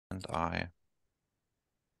And I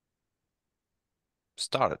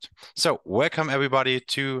started. So welcome everybody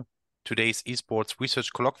to today's Esports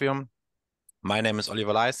Research Colloquium. My name is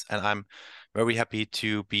Oliver Leis, and I'm very happy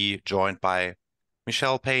to be joined by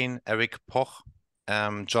Michelle Payne, Eric Poch,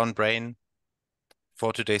 Jon Brain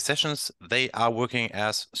for today's sessions. They are working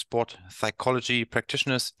as sport psychology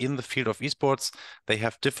practitioners in the field of esports. They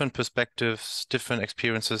have different perspectives, different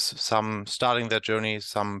experiences, some starting their journey,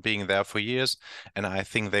 some being there for years, and I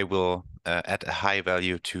think they will add a high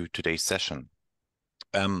value to today's session.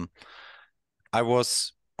 I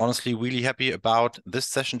was honestly really happy about this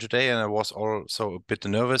session today, and I was also a bit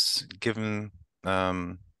nervous given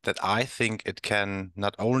that I think it can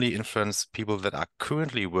not only influence people that are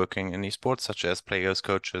currently working in esports, such as players,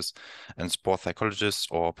 coaches, and sport psychologists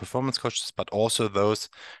or performance coaches, but also those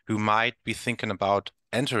who might be thinking about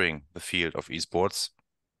entering the field of esports.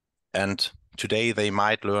 And today they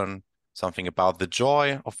might learn something about the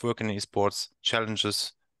joy of working in esports,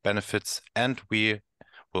 challenges, benefits, and we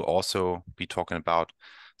will also be talking about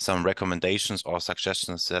some recommendations or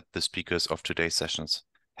suggestions that the speakers of today's sessions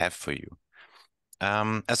have for you.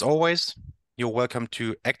 As always, you're welcome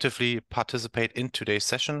to actively participate in today's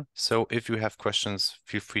session. So if you have questions,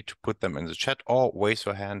 feel free to put them in the chat or raise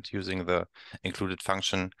your hand using the included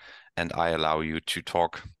function, and I allow you to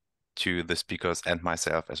talk to the speakers and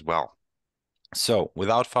myself as well. So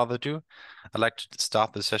without further ado, I'd like to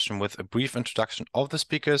start the session with a brief introduction of the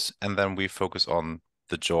speakers, and then we focus on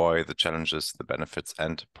the joy, the challenges, the benefits,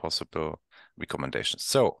 and possible recommendations.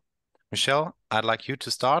 So, Michelle, I'd like you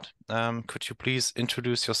to start. Could you please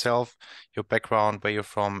introduce yourself, your background, where you're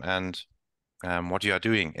from, and what you are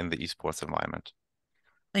doing in the esports environment?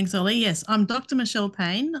 Thanks, Ollie. Yes, I'm Dr. Michelle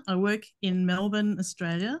Payne. I work in Melbourne,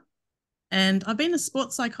 Australia, and I've been a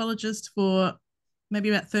sports psychologist for maybe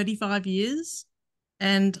about 35 years.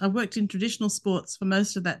 And I worked in traditional sports for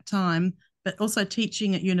most of that time, but also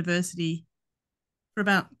teaching at university for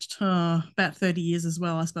about 30 years as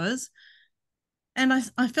well, I suppose. And I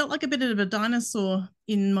felt like a bit of a dinosaur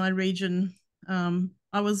in my region.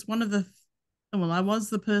 I was I was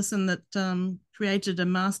the person that created a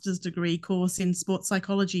master's degree course in sports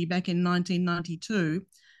psychology back in 1992,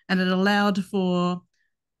 and it allowed for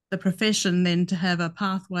the profession then to have a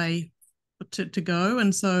pathway to go.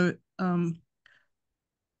 And so I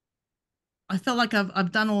felt like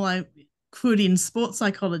I've done all I could in sports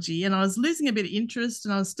psychology, and I was losing a bit of interest,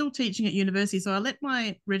 and I was still teaching at university. So I let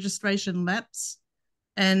my registration lapse.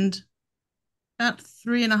 And about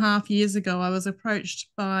 3.5 years ago, I was approached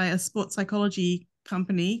by a sports psychology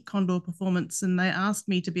company, Condor Performance, and they asked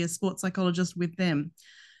me to be a sports psychologist with them.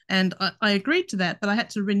 And I agreed to that, but I had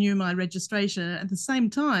to renew my registration. At the same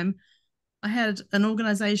time, I had an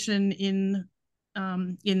organization in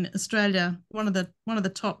Australia, one of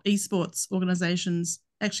the top esports organizations.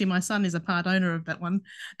 Actually, my son is a part owner of that one,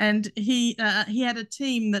 and he had a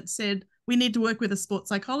team that said we need to work with a sports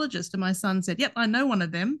psychologist, and my son said, "Yep, I know one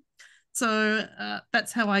of them." So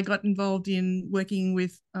that's how I got involved in working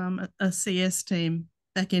with a CS team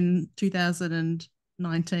back in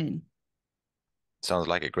 2019. Sounds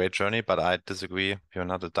like a great journey, but I disagree. You're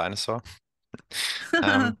not a dinosaur.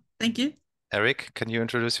 Thank you. Eric, can you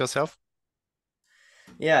introduce yourself?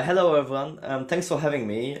 Yeah, hello everyone. Thanks for having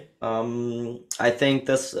me. I think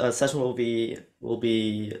this session will be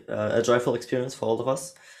a joyful experience for all of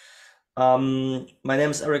us. My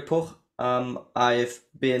name is Eric Poch. I've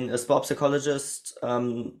been a sport psychologist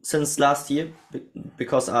since last year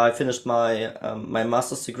because I finished my my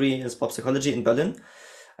master's degree in sport psychology in Berlin.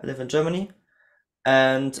 I live in Germany,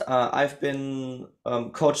 and I've been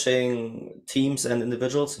coaching teams and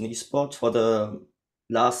individuals in esports for the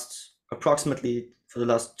last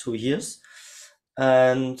 2 years.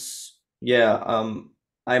 And yeah,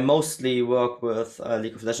 I mostly work with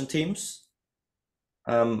League of Legends teams.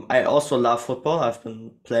 I also love football. I've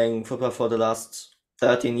been playing football for the last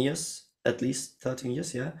 13 years, at least 13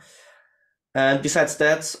 years, yeah. And besides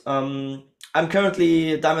that, I'm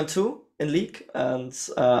currently Diamond 2 in League, and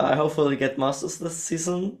I hopefully get Masters this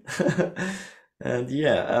season. And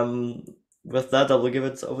yeah, with that, I will give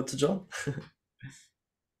it over to Jon.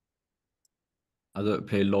 I don't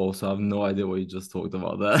play LoL, so I have no idea what you just talked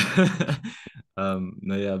about there.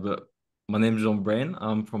 No, yeah, but my name is Jon Brain.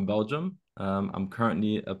 I'm from Belgium. I'm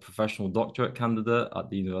currently a professional doctorate candidate at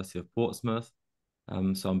the University of Portsmouth.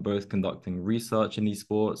 So I'm both conducting research in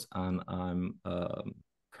esports, and I'm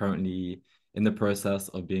currently in the process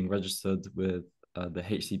of being registered with the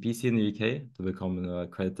HCPC in the UK to become an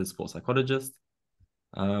accredited sports psychologist.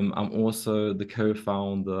 I'm also the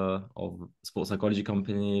co-founder of a sports psychology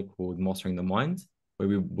company called Mastering the Mind, where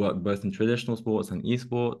we work both in traditional sports and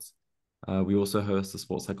esports. We also host a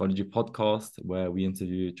sports psychology podcast where we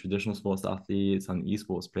interview traditional sports athletes and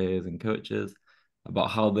esports players and coaches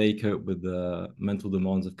about how they cope with the mental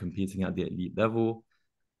demands of competing at the elite level.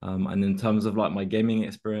 And in terms of like my gaming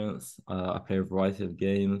experience, I play a variety of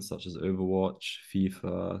games such as Overwatch,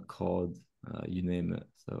 FIFA, COD, you name it.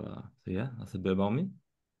 So yeah, that's a bit about me.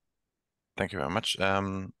 Thank you very much.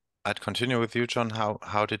 I'd continue with you, Jon.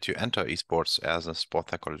 How did you enter esports as a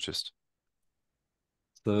sports psychologist?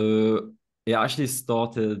 So it actually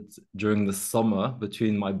started during the summer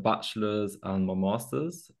between my bachelor's and my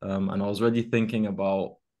master's. And I was already thinking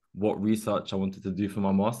about what research I wanted to do for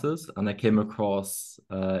my master's. And I came across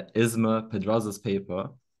Isma Pedraza's paper,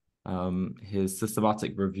 his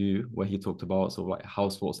systematic review, where he talked about sort of like how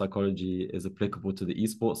sports psychology is applicable to the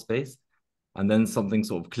esports space. And then something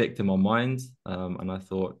sort of clicked in my mind. And I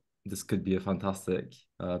thought this could be a fantastic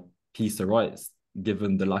piece to write,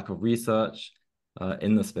 given the lack of research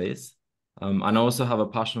in the space. And I also have a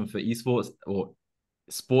passion for esports or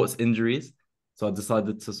sports injuries. So I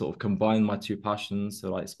decided to sort of combine my two passions,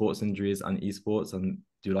 so like sports injuries and esports, and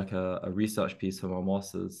do like a research piece for my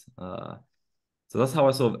master's. So that's how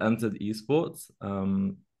I sort of entered esports.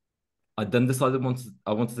 I then decided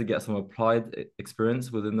I wanted to get some applied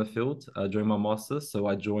experience within the field during my master's. So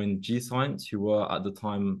I joined G Science, who were at the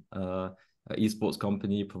time an esports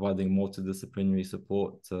company providing multidisciplinary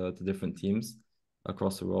support to different teams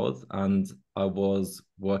across the world. And I was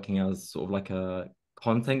working as sort of like a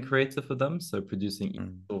content creator for them. So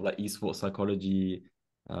producing sort of like esports psychology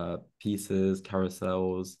pieces,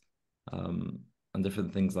 carousels, and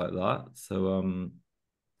different things like that. So,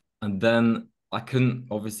 and then I couldn't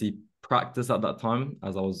obviously practice at that time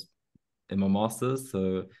as I was in my master's.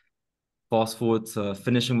 So fast forward to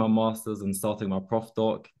finishing my master's and starting my prof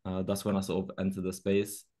doc, that's when I sort of entered the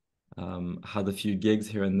space. Had a few gigs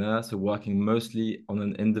here and there, so working mostly on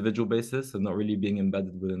an individual basis, so not really being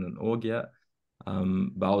embedded within an org yet.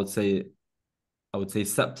 But I would say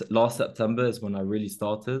last September is when I really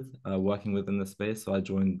started working within the space. So I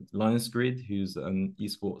joined Lions Grid, who's an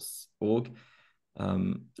esports org,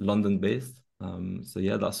 London based. So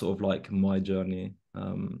yeah, that's sort of like my journey.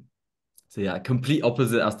 So yeah, complete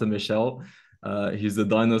opposite as to Michelle. He's a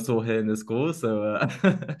dinosaur here in the school. So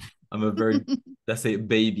I'm a very, let's say,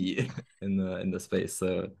 baby in the space.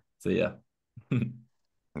 So yeah.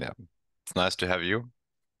 Yeah, it's nice to have you,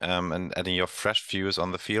 and adding your fresh views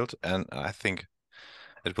on the field, and I think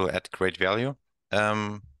it will add great value.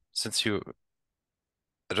 Since you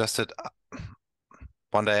addressed it,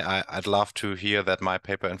 one day I'd love to hear that my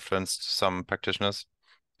paper influenced some practitioners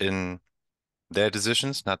in their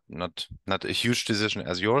decisions, not a huge decision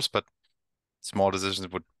as yours, but small decisions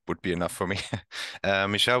would be enough for me.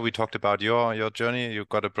 Michelle, we talked about your journey. You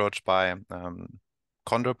got approached by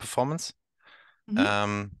Condor Performance.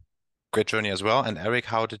 Great journey as well. And Eric,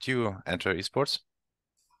 how did you enter esports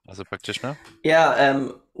as a practitioner? Yeah,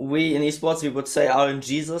 we in esports, we would say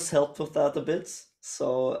RNGesus helped with that a bit.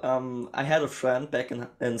 So I had a friend back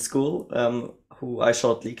in school who I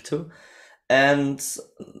showed League to, and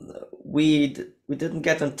we didn't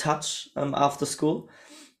get in touch after school,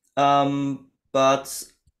 but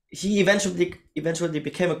he eventually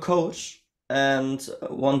became a coach, and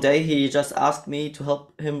one day he just asked me to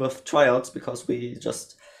help him with tryouts because we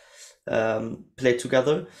just played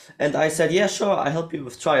together, and I said, yeah, sure, I help you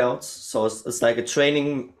with tryouts. So it's like a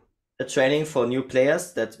training for new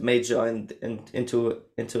players that may join into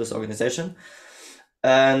his organization.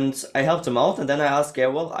 And I helped him out, and then I asked, yeah,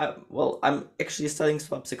 well, I'm actually studying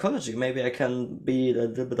sport psychology. Maybe I can be a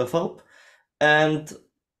little bit of help. And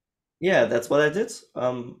yeah, that's what I did.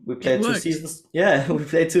 We played 2 seasons. Yeah, we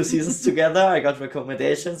played 2 seasons together. I got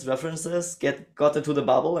recommendations, references, got into the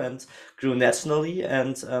bubble, and grew nationally.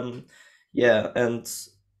 And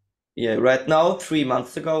right now, 3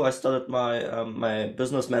 months ago, I started my my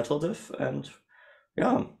business mental diff, and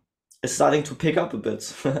yeah, it's starting to pick up a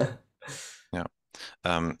bit. Yeah.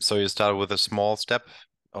 So you started with a small step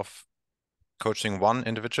of coaching one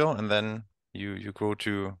individual, and then you grew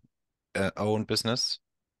to own business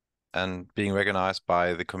and being recognized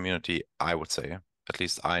by the community, I would say. At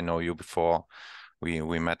least I know you before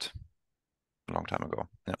we met a long time ago.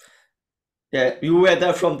 Yeah. Yeah, you were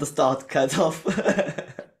there from the start, kind of.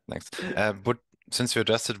 Thanks. But since you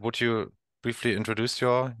addressed it, would you briefly introduce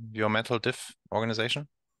your mental diff organization?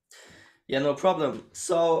 Yeah, no problem.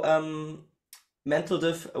 So mental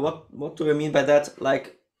diff, what do I mean by that?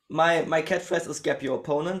 Like my catchphrase is "gap your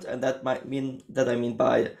opponent," and that might mean that I mean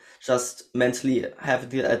by just mentally having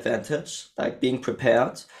the advantage, like being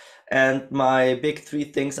prepared. And my big 3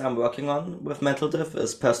 things I'm working on with mental diff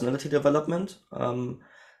is personality development,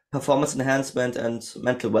 performance enhancement and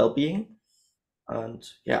mental well-being. And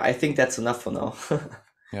yeah, I think that's enough for now.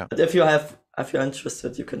 Yeah. But if you're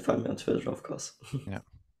interested, you can find me on Twitter, of course.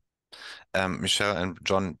 Yeah. Michelle and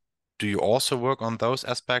Jon, do you also work on those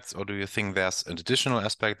aspects, or do you think there's an additional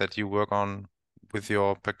aspect that you work on with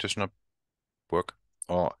your practitioner work?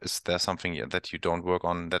 Or is there something that you don't work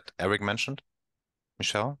on that Eric mentioned?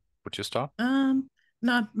 Michelle, would you start?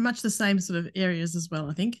 No, much the same sort of areas as well,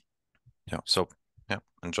 I think. Yeah. So, yeah.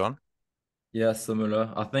 And Jon? Yeah,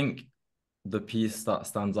 similar. I think the piece that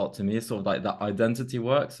stands out to me is sort of like that identity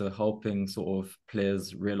work. So helping sort of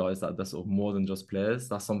players realize that they're sort of more than just players.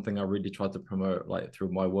 That's something I really try to promote like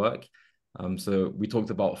through my work. So we talked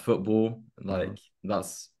about football, like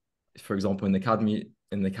that's, for example, in the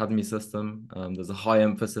academy system, there's a high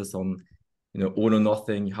emphasis on, you know, all or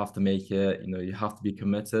nothing. You have to make it, you know, you have to be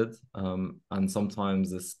committed. And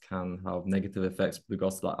sometimes this can have negative effects with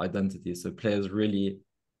regards to that identity. So players really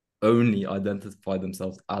only identify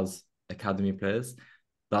themselves as academy players.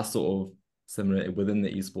 That's sort of similar within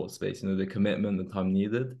the esports space. You know, the commitment, the time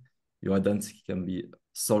needed, your identity can be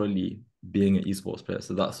solely being an esports player.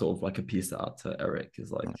 So that's sort of like a piece to add to Eric,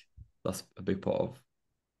 is like that's a big part of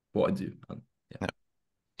what I do. And yeah.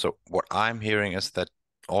 So what I'm hearing is that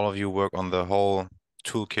all of you work on the whole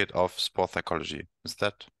toolkit of sports psychology. Is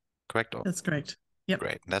that correct? That's correct. Yep.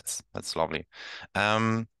 Great. That's lovely.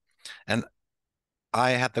 And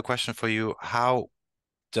I had the question for you: how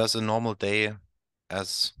does a normal day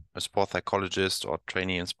as a sports psychologist or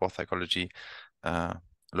trainee in sports psychology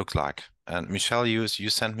look like? And Michelle, you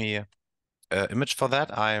sent me an image for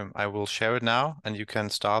that. I will share it now, and you can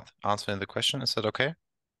start answering the question. Is that okay?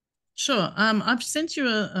 Sure. I've sent you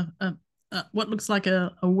a what looks like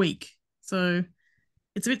a week, so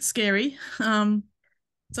it's a bit scary.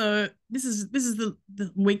 So this is the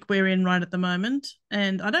week we're in right at the moment,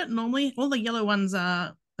 and I don't normally, all the yellow ones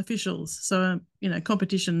are officials, so you know,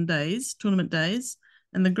 competition days, tournament days,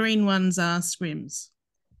 and the green ones are scrims.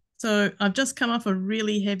 So I've just come off a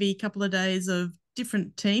really heavy couple of days of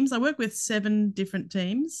different teams. I work with 7 different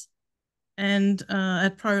teams, and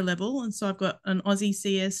at pro level, and so I've got an Aussie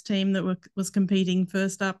CS team that was competing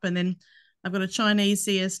first up, and then I've got a Chinese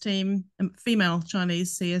CS team, a female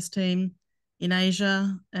Chinese CS team in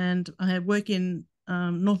Asia, and I work in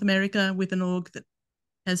North America with an org that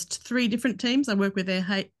has 3 different teams. I work with their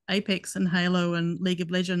Apex and Halo and League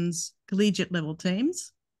of Legends collegiate level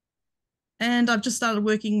teams. And I've just started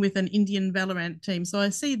working with an Indian Valorant team. So I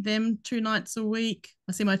see them 2 nights a week.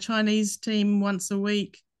 I see my Chinese team once a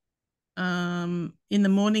week. In the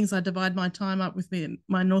mornings, I divide my time up with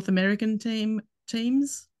my North American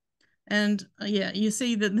teams. And yeah, you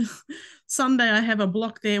see that Sunday I have a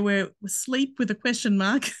block there where sleep with a question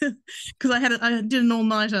mark because I did an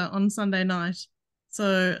all-nighter on Sunday night.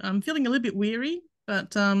 So I'm feeling a little bit weary,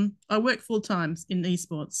 but I work full time in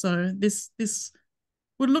esports. So this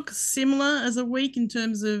would look similar as a week in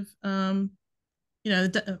terms of you know,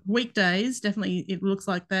 weekdays. Definitely, it looks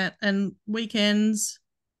like that, and weekends.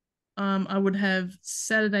 I would have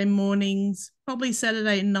Saturday mornings, probably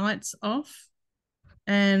Saturday nights off,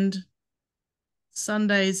 and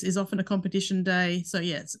Sundays is often a competition day. So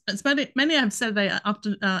yeah, it's mainly I have Saturday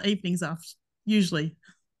evenings off usually.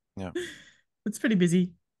 Yeah, it's pretty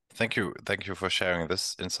busy. Thank you for sharing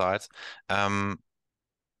this insight.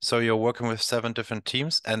 So you're working with 7 different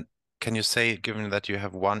teams, and can you say, given that you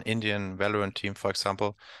have one Indian Valorant team, for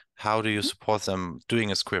example, how do you support them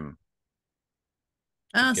doing a scrim?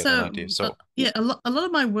 Yeah, a lot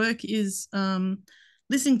of my work is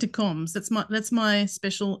listening to comms. That's my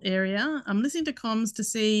special area. I'm listening to comms to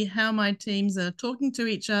see how my teams are talking to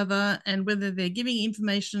each other and whether they're giving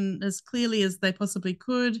information as clearly as they possibly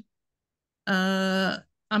could. I'm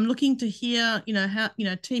looking to hear, you know, how, you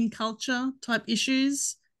know, team culture type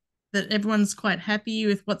issues, that everyone's quite happy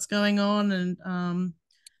with what's going on, and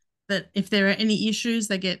that if there are any issues,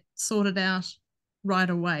 they get sorted out right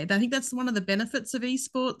away. I think that's one of the benefits of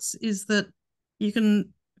esports, is that you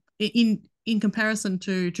can, in comparison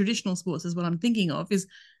to traditional sports, is what I'm thinking of, is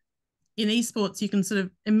in esports you can sort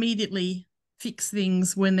of immediately fix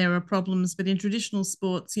things when there are problems, but in traditional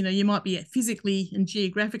sports, you know, you might be physically and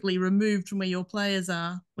geographically removed from where your players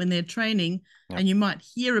are when they're training, and you might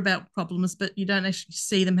hear about problems, but you don't actually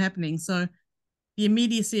see them happening. So the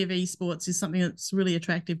immediacy of esports is something that's really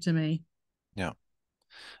attractive to me. Yeah.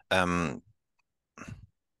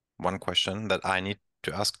 One question that I need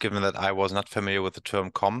to ask, given that I was not familiar with the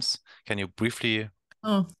term comms, can you briefly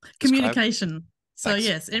communication. So Thanks.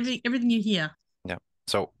 yes, everything you hear. Yeah.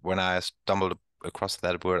 So when I stumbled across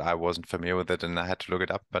that word, I wasn't familiar with it and I had to look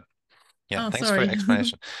it up. But yeah, thanks for your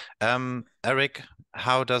explanation. Eric,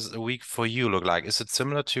 how does a week for you look like? Is it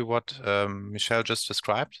similar to what Michelle just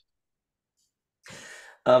described?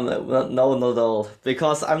 Well, no, not at all,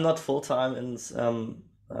 because I'm not full time in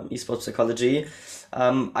esports psychology.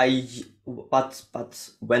 But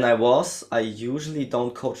when I usually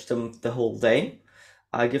don't coach them the whole day.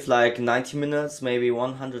 I give like 90 minutes, maybe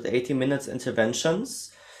 180 minutes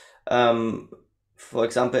interventions. For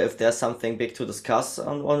example, if there's something big to discuss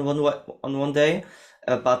on one day.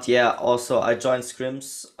 But yeah, also I join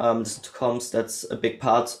scrims, listen to comms, that's a big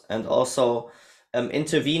part, and also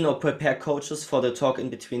intervene or prepare coaches for the talk in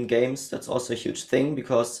between games. That's also a huge thing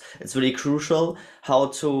because it's really crucial how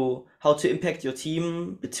to impact your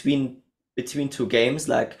team between two games.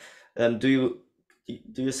 Like, do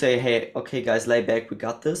you say, hey, okay, guys, lay back, we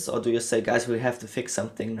got this, or do you say, guys, we have to fix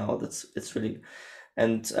something now? It's really,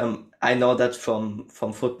 and I know that from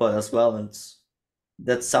football as well, and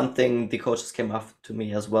that's something the coaches came up to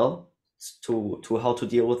me as well to how to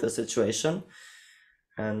deal with the situation,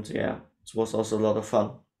 and yeah, it was also a lot of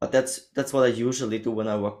fun. But that's what I usually do when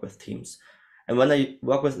I work with teams, and when I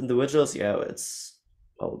work with individuals, yeah,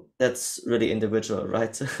 that's really individual,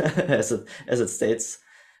 right? as it states.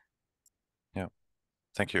 Yeah,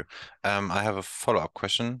 thank you. I have a follow-up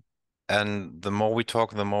question, and the more we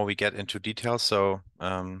talk, the more we get into details. So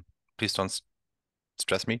please don't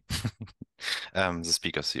stress me. The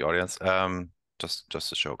speakers, the audience.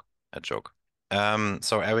 Just a joke, a joke.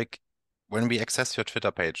 So Eric, when we access your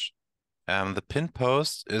Twitter page, the pinned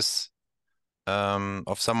post is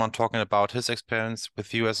of someone talking about his experience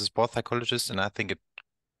with you as a sports psychologist, and I think it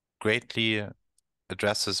greatly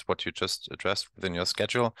addresses what you just addressed within your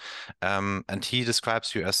schedule. And he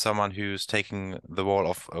describes you as someone who's taking the role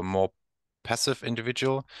of a more passive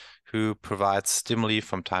individual who provides stimuli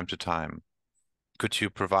from time to time. Could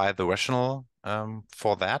you provide the rationale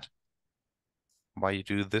for that? Why you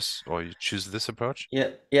do this or you choose this approach?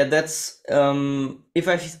 Yeah, that's if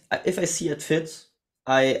I see it fit,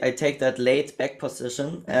 I take that laid back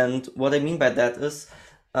position, and what I mean by that is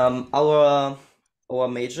our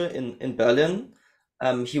major in Berlin,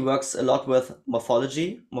 he works a lot with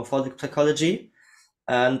morphologic psychology,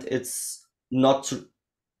 and it's not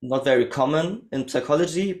very common in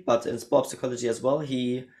psychology, but in sports psychology as well.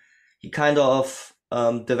 He kind of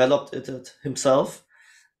developed it himself.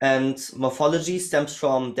 And morphology stems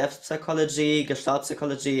from depth psychology, gestalt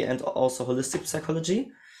psychology, and also holistic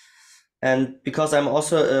psychology. And because I'm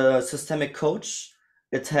also a systemic coach,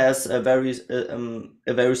 it has a very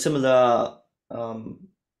similar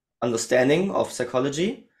understanding of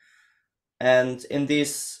psychology. And in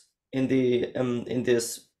this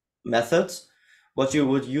method, what you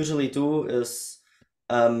would usually do is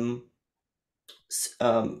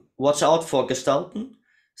watch out for gestalten.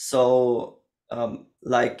 So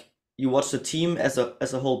like you watch the team as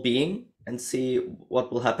a whole being and see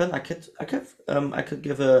what will happen. I could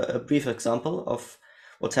give a brief example of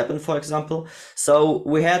what happened. For example, so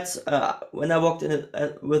we had when I walked in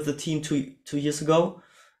with the team two years ago,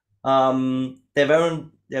 they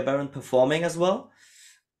weren't performing as well,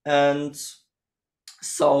 and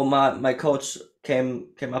so my coach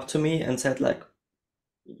came up to me and said, like,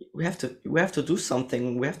 we have to do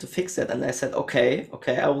something, we have to fix it. And I said, okay,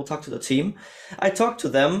 I will talk to the team. I talked to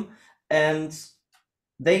them, and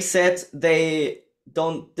they said they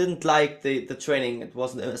didn't like the training. It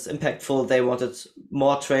wasn't as impactful. They wanted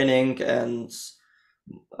more training, and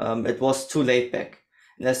it was too laid back.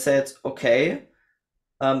 And I said, okay,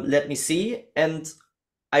 let me see. And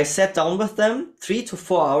I sat down with them 3 to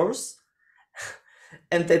 4 hours,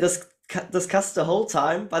 and they discussed the whole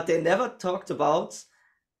time, but they never talked about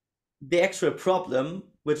the actual problem,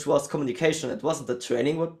 which was communication. It wasn't the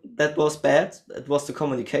training that was bad, it was the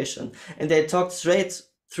communication. And they talked straight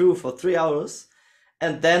through for 3 hours,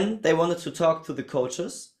 and then they wanted to talk to the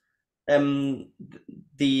coaches,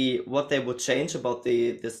 what they would change about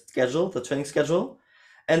the schedule, the training schedule.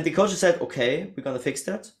 And the coaches said, okay, we're gonna fix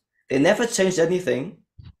that. They never changed anything,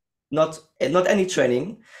 not any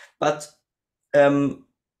training, but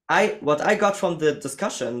what I got from the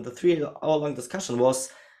discussion, the 3-hour-long discussion, was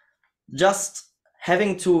just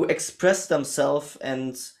having to express themselves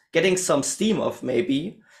and getting some steam off,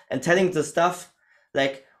 maybe, and telling the stuff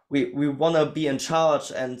like we want to be in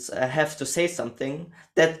charge and have to say something,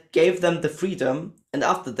 that gave them the freedom. And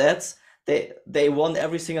after that, they won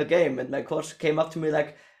every single game. And my coach came up to me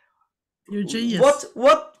like, you're a genius.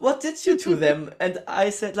 What did you to them? And I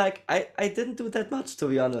said, like, I didn't do that much, to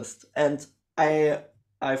be honest. And I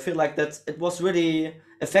feel like that it was really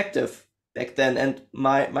effective back then. And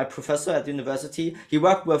my professor at university, he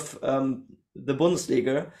worked with the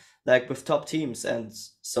Bundesliga, like with top teams, and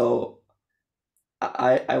so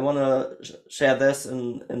I want to share this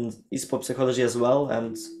in esports psychology as well,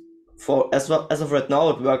 and as of right now,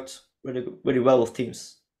 it worked really well with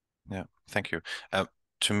teams. Yeah, thank you.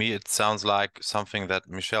 To me, it sounds like something that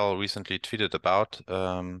Michelle recently tweeted about.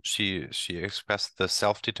 She expressed the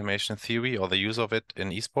self-determination theory or the use of it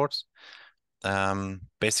in esports.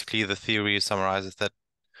 Basically, the theory summarizes that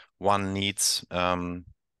one needs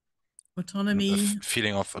Autonomy,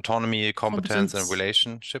 feeling of autonomy, competence, and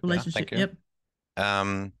relationship. Yeah, thank you.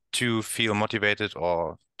 Yep. To feel motivated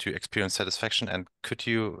or to experience satisfaction. And could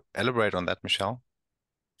you elaborate on that, Michelle?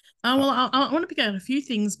 Well, I want to pick out a few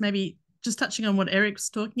things, maybe just touching on what Eric's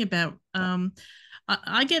talking about.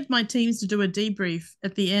 I get my teams to do a debrief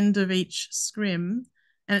at the end of each scrim,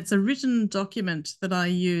 and it's a written document that I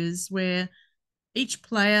use where each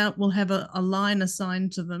player will have a line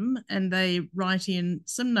assigned to them, and they write in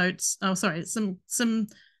some notes. Oh, sorry,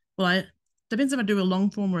 well, depends if I do a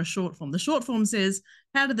long form or a short form. The short form says,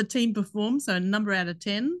 how did the team perform? So a number out of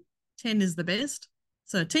 10. 10 is the best.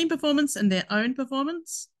 So team performance and their own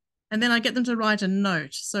performance. And then I get them to write a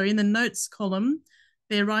note. So in the notes column,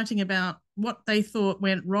 they're writing about what they thought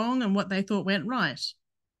went wrong and what they thought went right.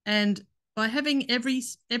 And by having every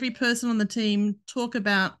person on the team talk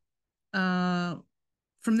about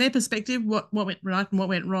from their perspective what went right and what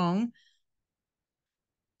went wrong,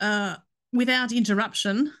 without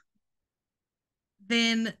interruption,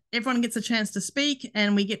 then everyone gets a chance to speak,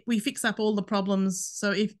 and we fix up all the problems.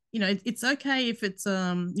 So if it's okay if it's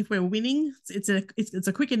if we're winning, it's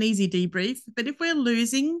a quick and easy debrief. But if we're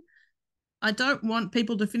losing, I don't want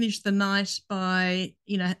people to finish the night by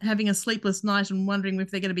having a sleepless night and wondering if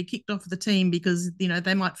they're going to be kicked off the team because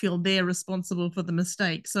they might feel they're responsible for the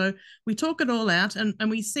mistake. So we talk it all out, and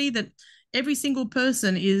we see that every single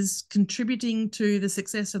person is contributing to the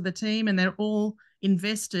success of the team, and they're all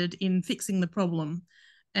invested in fixing the problem.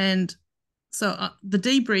 And so the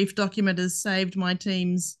debrief document has saved my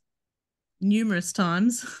teams numerous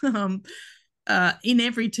times. In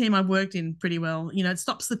every team I've worked in pretty well. It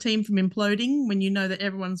stops the team from imploding when you know that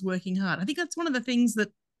everyone's working hard. I think that's one of the things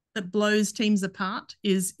that blows teams apart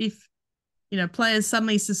is if players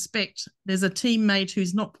suddenly suspect there's a teammate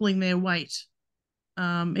who's not pulling their weight.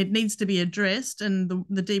 It needs to be addressed, and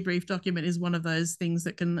the debrief document is one of those things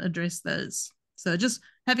that can address those. So just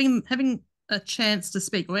having a chance to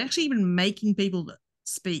speak, or actually even making people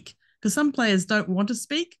speak, because some players don't want to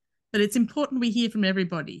speak, but it's important we hear from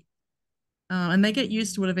everybody. And they get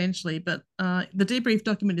used to it eventually. But the debrief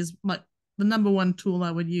document is like the number one tool I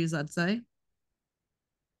would use, I'd say.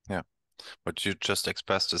 Yeah. What you just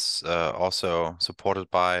expressed is also supported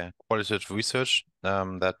by qualitative research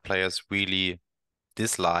that players really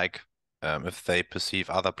dislike if they perceive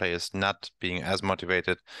other players not being as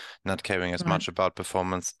motivated, not caring as much about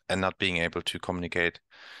performance, and not being able to communicate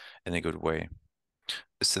in a good way.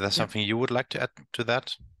 Is there something you would like to add to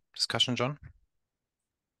that discussion, Jon?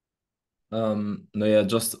 No, yeah,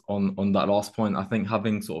 just on that last point, I think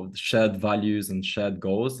having sort of shared values and shared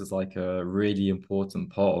goals is like a really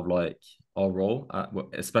important part of like our role,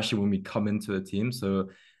 especially when we come into a team. So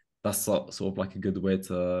that's sort of like a good way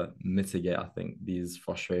to mitigate, I think, these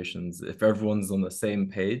frustrations. If everyone's on the same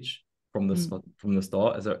page from the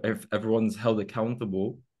start, if everyone's held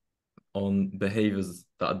accountable on behaviors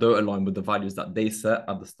that don't align with the values that they set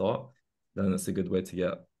at the start, then it's a good way to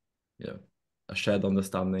get, a shared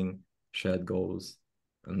understanding, shared goals,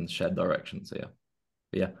 and shared direction. So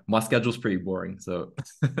yeah, my schedule's pretty boring. So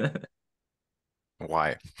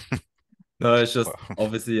why? No, it's just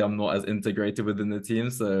obviously I'm not as integrated within the team.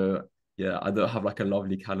 So yeah, I don't have like a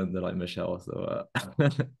lovely calendar like Michelle. So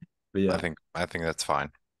but yeah, I think that's fine.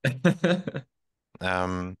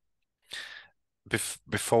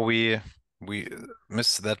 Before we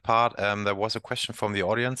missed that part, there was a question from the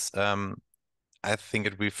audience. I think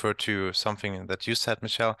it referred to something that you said,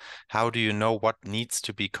 Michelle. How do you know what needs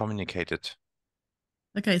to be communicated?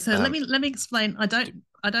 Okay, so let me explain. I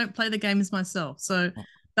don't play the games myself, so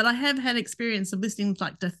but I have had experience of listening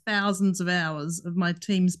like to thousands of hours of my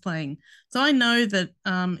teams playing. So I know that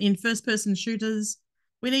in first-person shooters,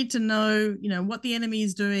 we need to know, what the enemy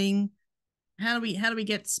is doing. How do we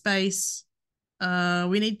get space?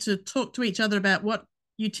 We need to talk to each other about what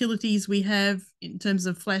utilities we have in terms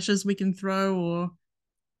of flashes we can throw or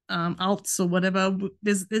alts or whatever.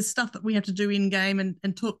 There's stuff that we have to do in game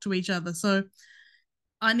and talk to each other. So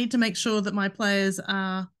I need to make sure that my players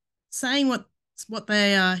are saying what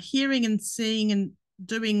they are hearing and seeing and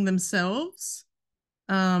doing themselves,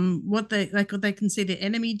 what they can see the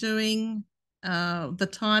enemy doing, the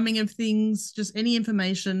timing of things, just any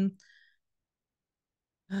information.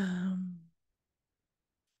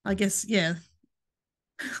 I guess, yeah.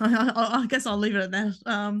 I guess I'll leave it at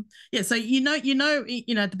that. Yeah, so you know,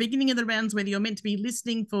 at the beginning of the rounds whether you're meant to be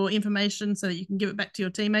listening for information so that you can give it back to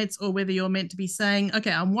your teammates, or whether you're meant to be saying,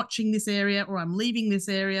 okay, I'm watching this area or I'm leaving this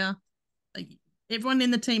area. Like, everyone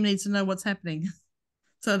in the team needs to know what's happening,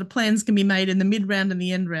 so the plans can be made in the mid round and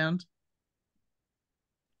the end round.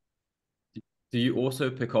 Do you also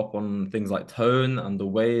pick up on things like tone and the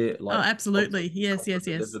way, Oh, like, absolutely. Yes.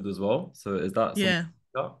 delivered as well? So is that something?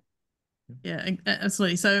 Yeah. Yeah,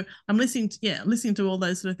 absolutely. So I'm listening to all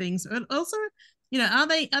those sort of things. But also, are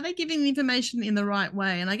they giving the information in the right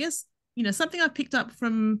way? And I guess, something I picked up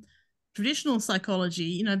from traditional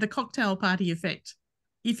psychology, the cocktail party effect.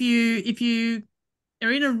 If you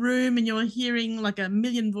are in a room and you're hearing like a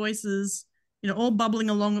million voices, all bubbling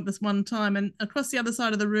along at this one time, and across the other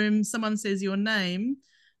side of the room someone says your name,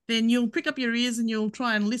 then you'll prick up your ears and you'll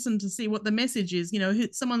try and listen to see what the message is.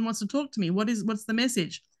 Someone wants to talk to me. What's the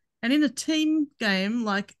message? And in a team game,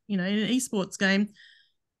 like, in an esports game,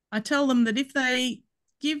 I tell them that if they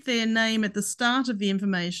give their name at the start of the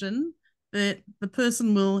information, that the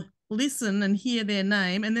person will listen and hear their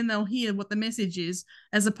name, and then they'll hear what the message is,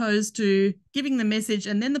 as opposed to giving the message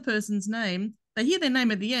and then the person's name. They hear their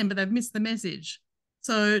name at the end, but they've missed the message.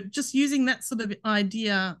 So just using that sort of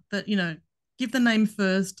idea that, give the name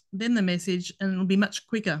first, then the message, and it'll be much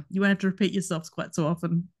quicker. You won't have to repeat yourselves quite so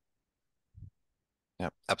often. Yeah,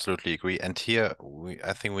 absolutely agree. And here,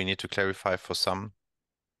 I think we need to clarify for some.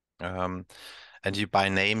 And you by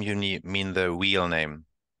name, you mean the real name.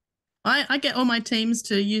 I get all my teams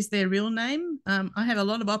to use their real name. I have a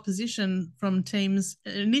lot of opposition from teams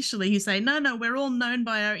initially who say, no, we're all known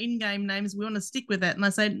by our in-game names. We want to stick with that. And I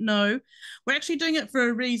say, no, we're actually doing it for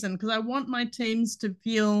a reason, because I want my teams to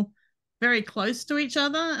feel very close to each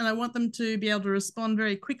other, and I want them to be able to respond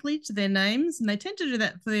very quickly to their names. And they tend to do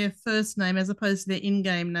that for their first name as opposed to their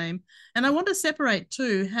in-game name. And I want to separate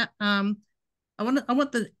too. I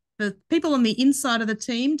want the people on the inside of the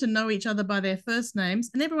team to know each other by their first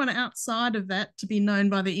names, and everyone outside of that to be known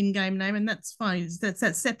by the in-game name. And that's fine. That's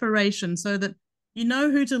that separation, so that you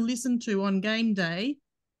know who to listen to on game day.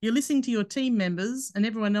 You're listening to your team members, and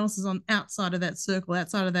everyone else is on outside of that circle,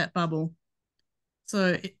 outside of that bubble.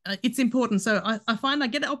 So it's important. So I find I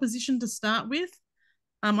get opposition to start with.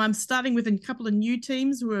 I'm starting with a couple of new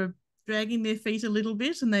teams who are dragging their feet a little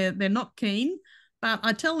bit, and they're not keen. But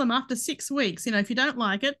I tell them after 6 weeks, if you don't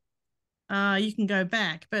like it, you can go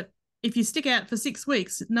back. But if you stick out for 6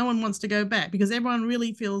 weeks, no one wants to go back, because everyone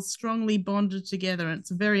really feels strongly bonded together, and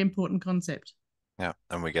it's a very important concept. Yeah,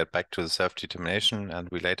 and we get back to the self-determination and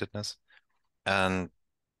relatedness. And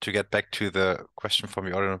to get back to the question from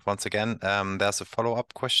the audience once again, there's a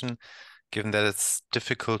follow-up question. Given that it's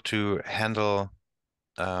difficult to handle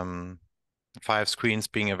 5 screens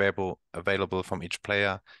being available from each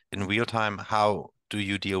player in real time, how do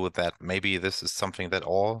you deal with that? Maybe this is something that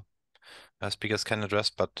all speakers can address,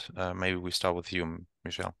 but maybe we start with you,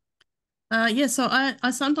 Michelle. Yeah, so I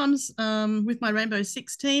sometimes, with my Rainbow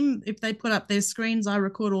Six team, if they put up their screens, I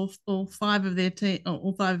record all 5 of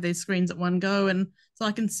all 5 of their screens at one go, and so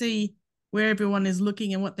I can see where everyone is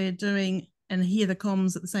looking and what they're doing, and hear the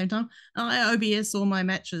comms at the same time. I OBS all my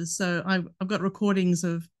matches, so I've got recordings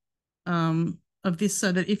of this,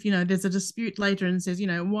 so that if there's a dispute later and says,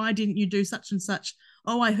 why didn't you do such and such?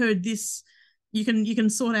 Oh, I heard this. You can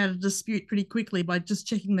sort out a dispute pretty quickly by just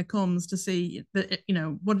checking the comms to see that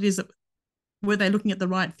what it is that, were they looking at the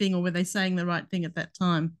right thing, or were they saying the right thing at that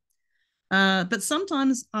time. But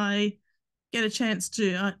sometimes I get a chance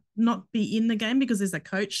to not be in the game because there's a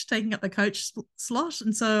coach taking up the coach slot,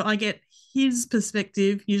 and so I get his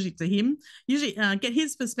perspective, usually to him, get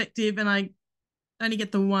his perspective, and I only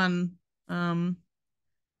get the one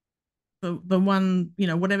the one,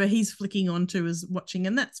 whatever he's flicking onto is watching,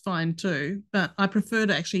 and that's fine too. But I prefer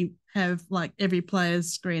to actually have like every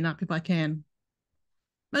player's screen up if I can.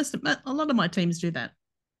 A lot of my teams do that.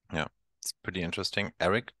 Yeah, it's pretty interesting.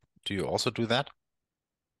 Eric, do you also do that?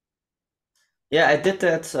 Yeah, I did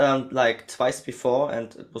that like twice before,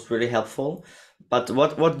 and it was really helpful. But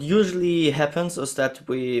what usually happens is that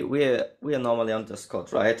we are normally on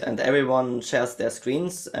Discord, right? And everyone shares their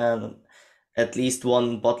screens, and at least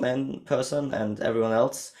one botline person and everyone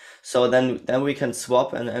else. So then we can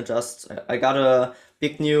swap, and I got a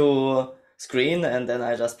big new screen, and then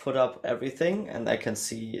I just put up everything, and I can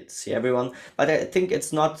see everyone. But I think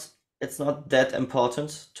it's not that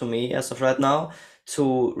important to me as of right now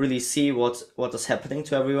to really see what is happening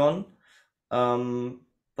to everyone.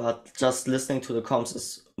 But just listening to the comms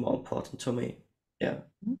is more important to me. Yeah.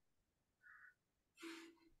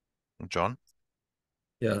 Jon?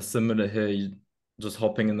 Yeah, similar here. You just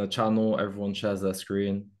hopping in the channel, everyone shares their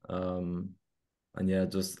screen. And yeah,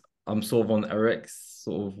 just I'm sort of on Eric's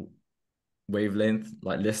sort of wavelength,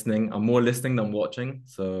 like listening. I'm more listening than watching.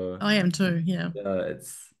 So I am too. Yeah. yeah,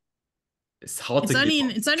 it's hard to keep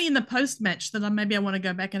up. It's only in the post match that I want to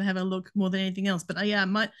go back and have a look more than anything else. But yeah,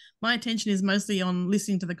 my attention is mostly on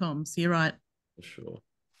listening to the comms. You're right. For sure.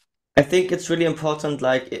 I think it's really important,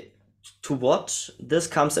 like, to watch. This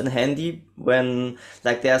comes in handy when,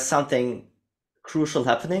 like, there's something crucial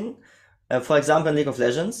happening. For example, in League of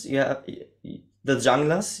Legends, you have the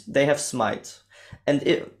junglers, they have smite.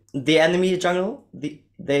 And the enemy jungle,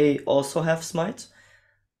 they also have smite.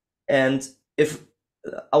 And if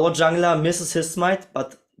our jungler misses his smite,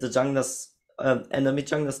 but the jungler's enemy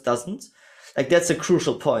junglers doesn't, like, that's a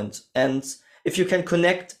crucial point. And if you can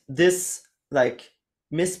connect this, like,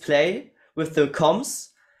 misplay with the comms,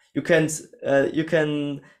 you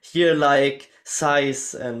can hear like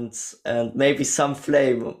sighs and maybe some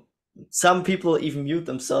flame. Some people even mute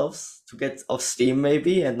themselves to get off steam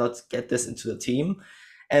maybe and not get this into the team.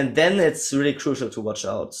 And then it's really crucial to watch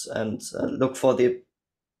out and look for the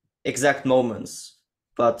exact moments.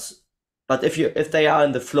 But if they are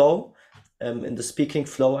in the flow, in the speaking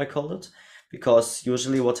flow, I call it, because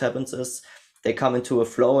usually what happens is they come into a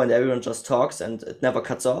flow and everyone just talks and it never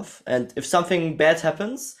cuts off. And if something bad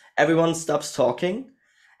happens, everyone stops talking,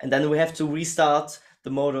 and then we have to restart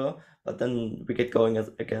the motor, but then we get going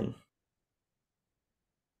again.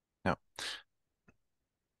 Yeah.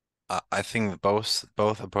 I think both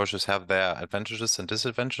approaches have their advantages and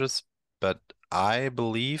disadvantages, but I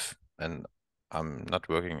believe, and I'm not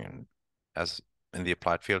working in the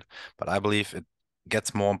applied field, but I believe it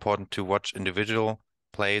gets more important to watch individual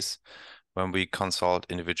plays when we consult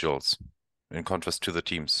individuals in contrast to the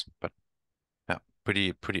teams. But yeah,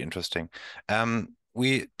 pretty interesting.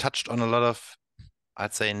 We touched on a lot of,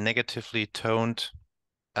 I'd say, negatively toned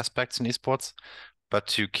aspects in esports, but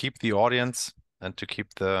to keep the audience and to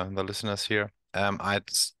keep the listeners here, I'd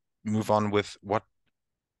move on with what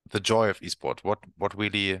the joy of esport, what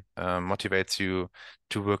really motivates you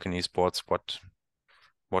to work in esports,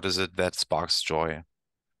 what is it that sparks joy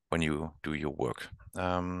when you do your work?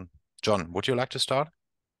 Jon, would you like to start?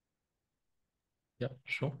 Yeah,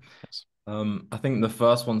 sure. Yes. I think the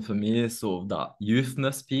first one for me is sort of that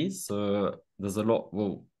youthness piece. So there's a lot,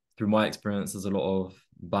 well, through my experience, there's a lot of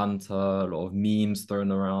banter, a lot of memes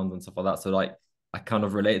thrown around and stuff like that. So like I kind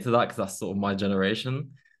of relate to that because that's sort of my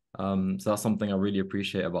generation. So that's something I really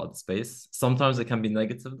appreciate about the space. Sometimes it can be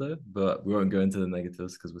negative though, but we won't go into the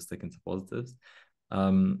negatives because we're sticking to positives.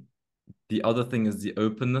 The other thing is the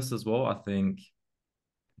openness as well. I think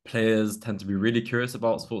players tend to be really curious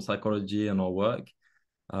about sports psychology and our work.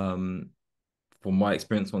 From my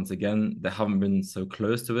experience, once again, they haven't been so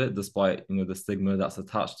close to it, despite the stigma that's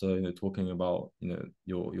attached to talking about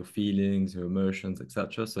your feelings, your emotions,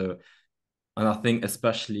 etc. So, and I think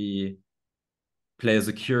especially players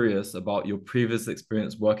are curious about your previous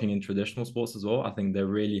experience working in traditional sports as well. I think they're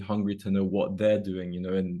really hungry to know what they're doing,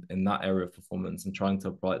 in that area of performance and trying to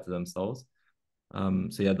apply it to themselves. So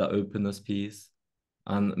yeah, that openness piece.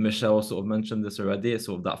 And Michelle sort of mentioned this already, it's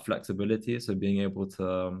sort of that flexibility. So being able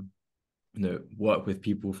to work with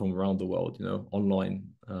people from around the world, online.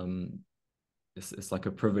 It's like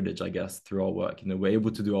a privilege, I guess, through our work. We're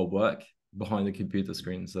able to do our work behind the computer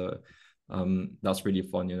screen. So that's really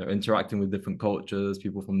fun, interacting with different cultures,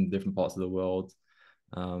 people from different parts of the world.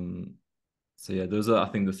 So yeah, those are, I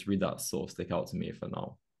think, the three that sort of stick out to me for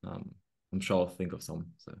now. I'm sure I'll think of some.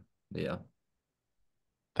 So yeah.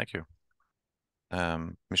 Thank you.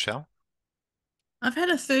 Michelle? I've had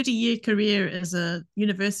a 30-year career as a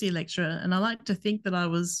university lecturer, and I like to think that I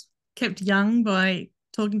was kept young by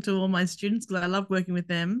talking to all my students because I love working with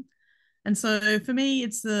them. And so for me,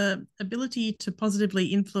 it's the ability to positively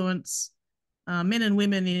influence men and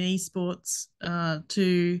women in esports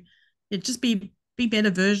to just be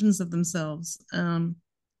better versions of themselves.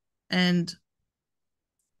 And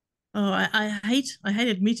I hate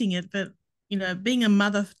admitting it, but being a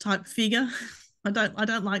mother type figure, I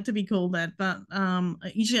don't like to be called that, but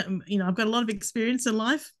usually I've got a lot of experience in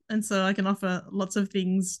life, and so I can offer lots of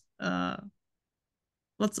things,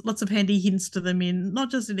 lots of handy hints to them in not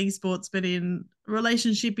just in esports but in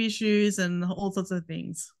relationship issues and all sorts of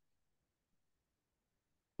things.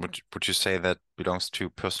 Would you say that belongs to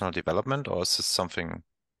personal development, or is this something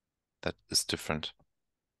that is different?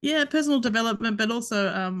 Yeah, personal development, but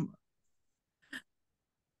also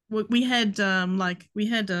we had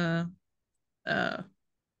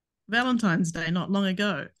Valentine's Day not long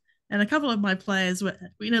ago, and a couple of my players were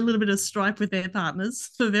in a little bit of strife with their partners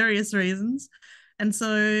for various reasons. And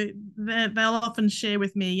so they'll often share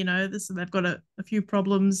with me, they've got a few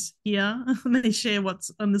problems here. And they share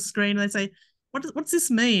what's on the screen. And they say, what's this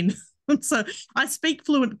mean? So I speak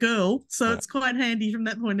fluent girl, so Yeah. it's quite handy from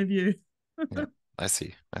that point of view. Yeah, I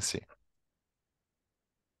see.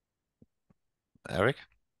 Eric?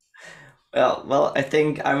 Well, I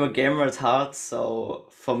think I'm a gamer at heart, so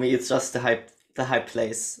for me it's just the high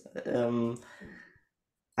place.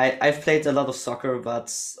 I've played a lot of soccer,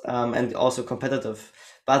 but and also competitive.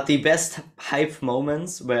 But the best hype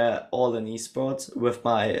moments were all in esports with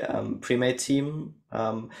my pre-made team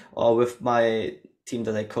or with my team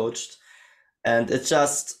that I coached. And it's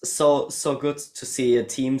just so good to see a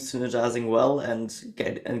team synergizing well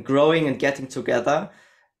and growing and getting together.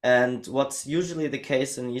 And what's usually the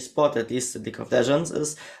case in esport, at least in League of Legends,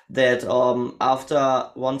 is that after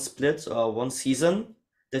one split or one season,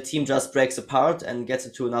 the team just breaks apart and gets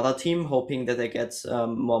into another team, hoping that they get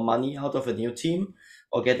more money out of a new team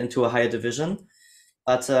or get into a higher division.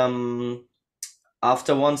 But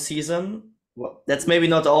after one season, well, that's maybe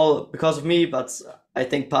not all because of me, but I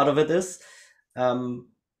think part of it is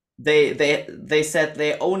they said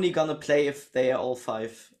they're only gonna play if they are all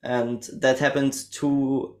five, and that happened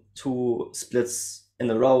two splits in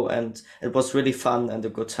a row, and it was really fun and a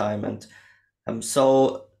good time. And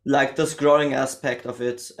so like this growing aspect of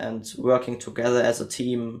it and working together as a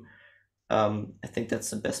team, I think that's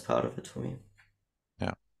the best part of it for me.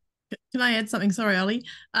 Yeah. Can I add something? Sorry, Ollie.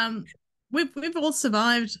 We've all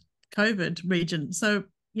survived COVID, Regent. So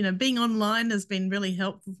being online has been really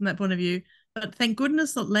helpful from that point of view. But thank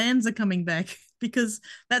goodness that LANs are coming back, because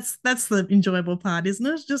that's the enjoyable part, isn't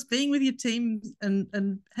it? Just being with your team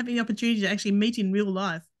and having the opportunity to actually meet in real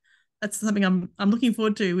life. That's something I'm looking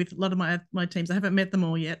forward to with a lot of my teams. I haven't met them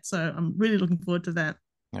all yet, so I'm really looking forward to that.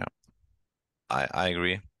 Yeah, I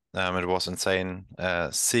agree. It was insane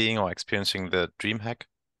seeing or experiencing the DreamHack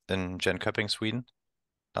in Jönköping, Sweden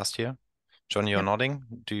last year. John, you're Yep. nodding.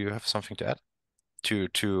 Do you have something to add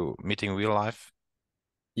to meeting real life?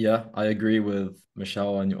 Yeah, I agree with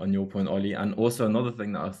Michelle on your point, Ollie. And also another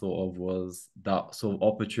thing that I thought of was that sort of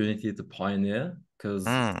opportunity to pioneer, because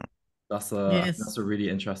Yes. that's a really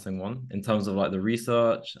interesting one in terms of like the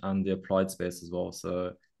research and the applied space as well.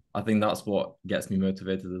 So I think that's what gets me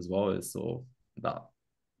motivated as well, is sort of that,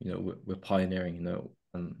 we're pioneering,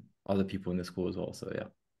 and other people in this school as well. So yeah.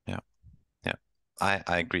 Yeah,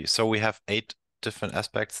 I agree. So we have 8 different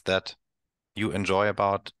aspects that you enjoy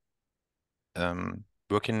about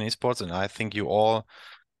working in esports, and I think you all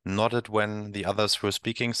nodded when the others were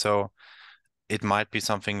speaking. So it might be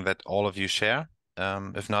something that all of you share.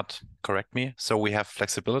 If not, correct me. So we have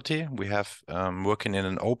flexibility. We have working in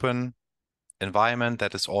an open environment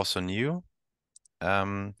that is also new,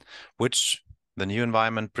 which the new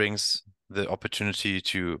environment brings the opportunity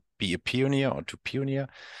to be a pioneer or to pioneer.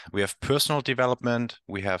 We have personal development.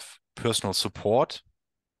 We have personal support,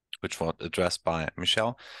 which was addressed by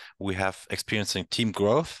Michelle. We have experiencing team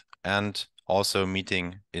growth and also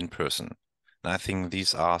meeting in person. And I think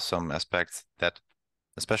these are some aspects that,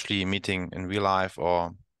 especially meeting in real life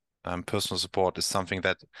or personal support, is something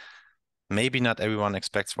that maybe not everyone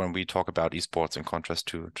expects when we talk about esports in contrast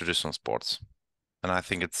to traditional sports. And I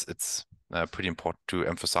think it's pretty important to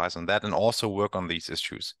emphasize on that and also work on these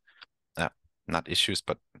issues. Not issues,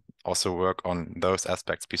 but also work on those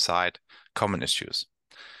aspects beside common issues.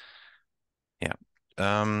 Yeah.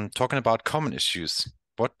 Talking about common issues,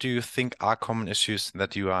 what do you think are common issues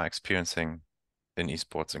that you are experiencing in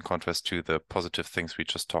esports in contrast to the positive things we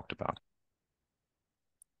just talked about?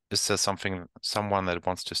 Is there someone that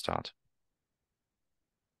wants to start?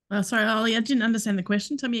 Sorry, Ollie, I didn't understand the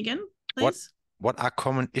question. Tell me again, please. What are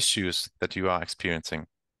common issues that you are experiencing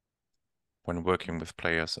when working with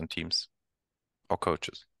players and teams or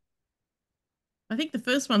coaches? I think the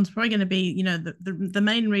first one's probably going to be, the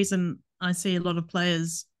main reason I see a lot of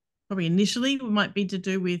players probably initially might be to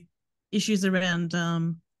do with issues around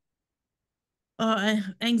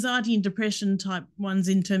anxiety and depression type ones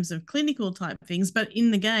in terms of clinical type things, but in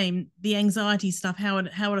the game, the anxiety stuff, how it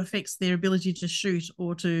affects their ability to shoot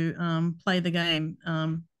or to play the game.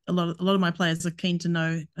 A lot of my players are keen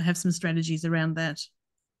to have some strategies around that.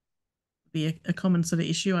 Be a common sort of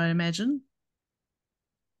issue, I imagine.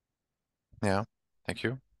 Yeah, thank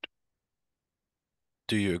you.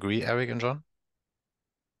 Do you agree, Eric and John?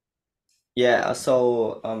 Yeah,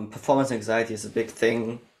 so performance anxiety is a big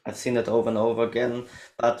thing. I've seen it over and over again,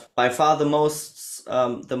 but by far the most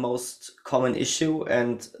common issue.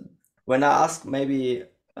 And when I ask, maybe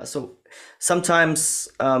so sometimes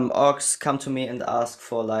orgs come to me and ask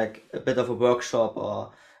for like a bit of a workshop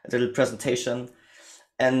or a little presentation,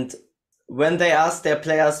 and when they ask their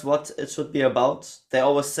players what it should be about, they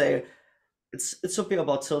always say it should be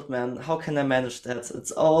about tilt, man. How can I manage that?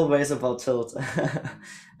 It's always about tilt,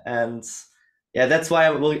 and Yeah, that's why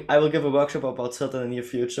I will give a workshop about Tilt in the near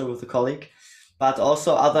future with a colleague. But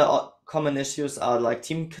also other common issues are like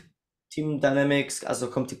team dynamics, also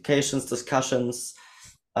communications, discussions,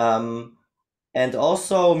 and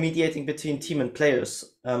also mediating between team and players,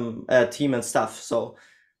 team and staff. So,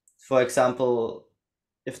 for example,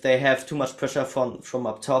 if they have too much pressure from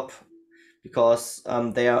up top, because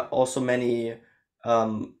there are also many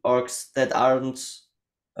orgs that aren't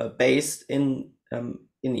based in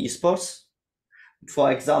esports.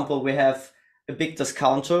 For example, we have a big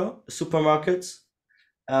discounter supermarket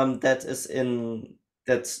that is in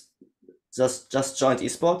that just joined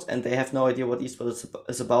esports, and they have no idea what esports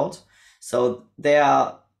is about. So there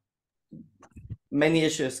are many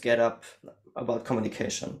issues get up about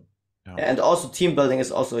communication, and also team building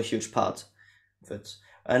is also a huge part of it.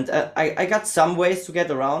 And I got some ways to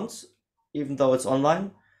get around, even though it's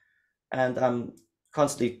online, and I'm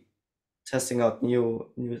constantly testing out new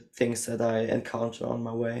things that I encounter on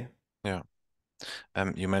my way. Yeah.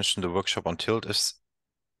 You mentioned the workshop on Tilt. Is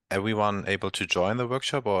everyone able to join the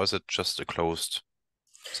workshop, or is it just a closed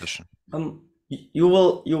session? You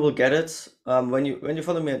will get it. When you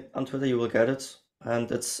follow me on Twitter, you will get it,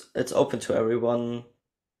 and it's open to everyone.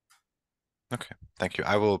 Okay, thank you.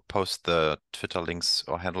 I will post the Twitter links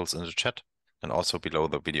or handles in the chat and also below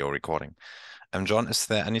the video recording. Jon, is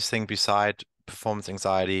there anything beside performance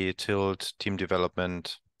anxiety, Tilt, team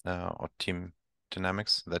development, or team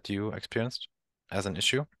dynamics that you experienced as an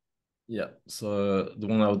issue? Yeah, so the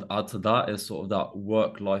one I would add to that is sort of that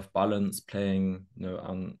work-life balance, playing,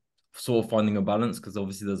 and sort of finding a balance, because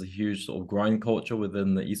obviously there's a huge sort of grind culture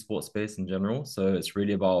within the esports space in general. So it's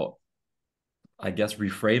really about, I guess,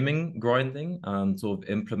 reframing grinding and sort of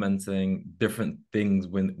implementing different things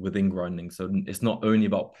within grinding. So it's not only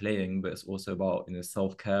about playing, but it's also about,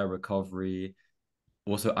 self-care, recovery,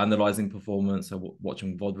 also analyzing performance, so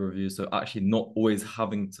watching VOD reviews. So actually not always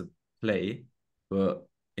having to play, but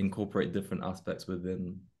incorporate different aspects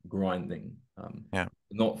within grinding. Yeah.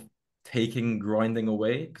 Not taking grinding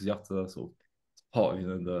away, because you have to sort of, it's part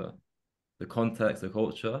of the context, the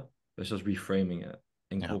culture. But it's just reframing it,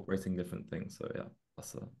 incorporating different things. So yeah,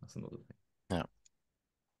 that's another thing. Yeah.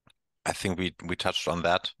 I think we touched on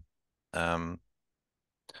that.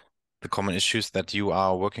 The common issues that you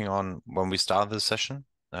are working on when we started this session,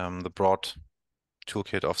 the broad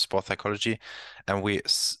toolkit of sport psychology, and we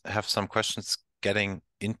have some questions getting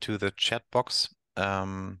into the chat box.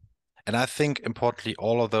 And I think importantly,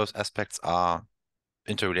 all of those aspects are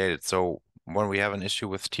interrelated. So when we have an issue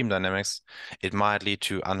with team dynamics, it might lead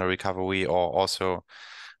to under recovery or also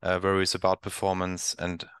worries about performance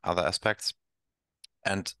and other aspects.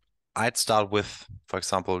 And I'd start with, for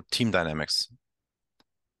example, team dynamics.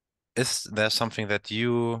 Is there something that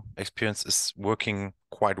you experience is working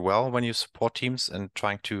quite well when you support teams and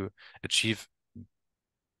trying to achieve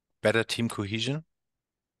better team cohesion?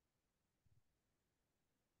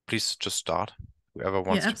 Please just start. Whoever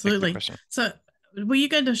wants to take the question. So were you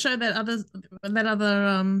going to show that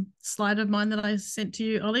other slide of mine that I sent to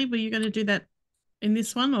you, Ollie? Were you going to do that in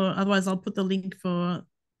this one, or otherwise I'll put the link for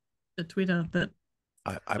the Twitter that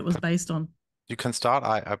it was based on. You can start.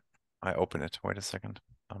 I open it. Wait a second.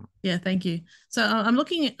 Yeah, thank you. So I'm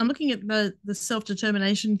looking at the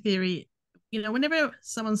self-determination theory. Whenever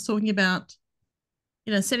someone's talking about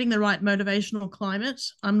setting the right motivational climate,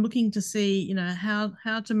 I'm looking to see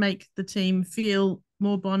how to make the team feel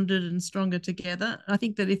more bonded and stronger together. I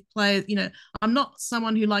think that if players, I'm not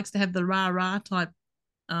someone who likes to have the rah-rah type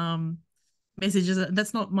messages.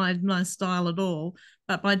 That's not my style at all.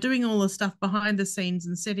 But by doing all the stuff behind the scenes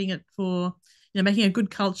and setting it for, making a good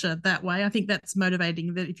culture that way, I think that's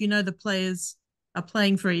motivating. That if the players are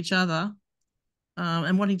playing for each other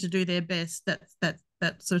and wanting to do their best,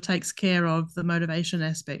 that sort of takes care of the motivation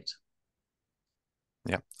aspect.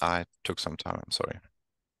 Yeah, I took some time. I'm sorry.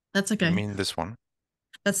 That's okay. I mean this one.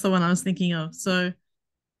 That's the one I was thinking of. So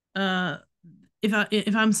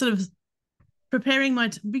if I'm sort of preparing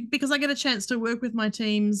because I get a chance to work with my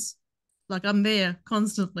teams, like I'm there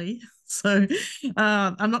constantly. So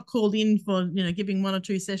I'm not called in for, giving 1 or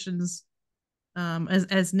 2 sessions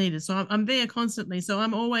as needed. So I'm there constantly. So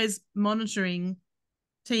I'm always monitoring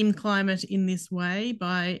team climate in this way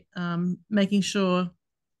by making sure,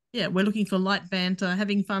 we're looking for light banter,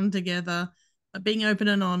 having fun together, being open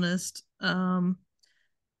and honest.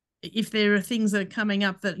 If there are things that are coming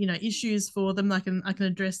up that, issues for them, I can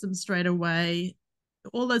address them straight away.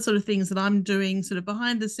 All those sort of things that I'm doing sort of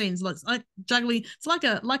behind the scenes, like juggling. It's like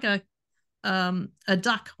a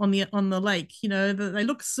duck on the lake. They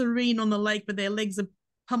look serene on the lake, but their legs are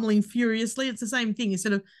pummeling furiously. It's the same thing. You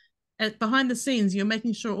sort of behind the scenes, you're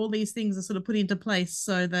making sure all these things are sort of put into place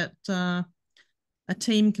so that a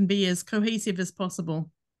team can be as cohesive as possible.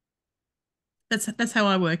 That's how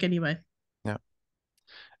I work anyway. Yeah.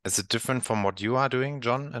 Is it different from what you are doing,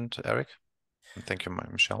 Jon and Eric? And thank you,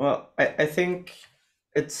 Michelle. Well, I think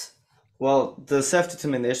it's, well, the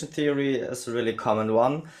self-determination theory is a really common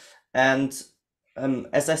one. And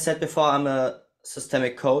as I said before, I'm a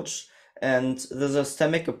systemic coach, and the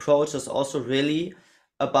systemic approach is also really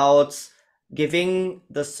about giving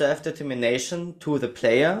the self-determination to the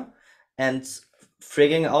player and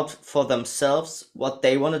figuring out for themselves what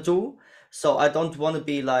they want to do. So I don't want to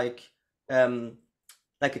be like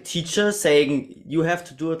a teacher saying you have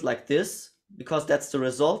to do it like this because that's the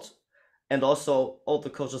result. And also all the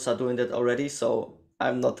coaches are doing that already, so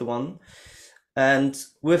I'm not the one. And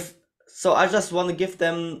so I just want to give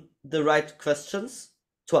them the right questions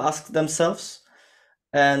to ask themselves,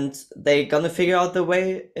 and they gonna figure out the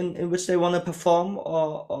way in which they want to perform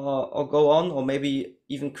or go on, or maybe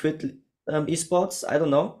even quit esports. I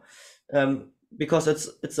don't know, because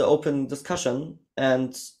it's an open discussion,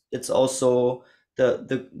 and it's also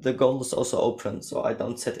the goal is also open. So I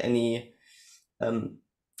don't set any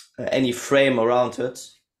frame around it.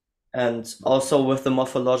 And also with the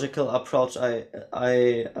morphological approach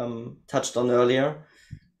I touched on earlier,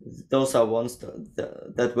 those are ones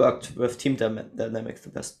that worked with team dynamics the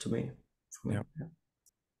best to me. Yeah.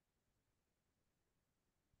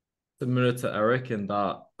 Similar to Eric in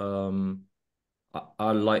that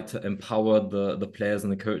I like to empower the players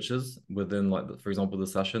and the coaches within, like, for example, the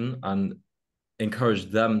session, and encourage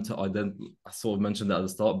them to identify. I sort of mentioned that at the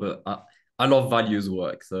start, but I love values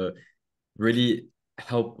work. So really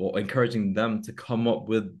help or encouraging them to come up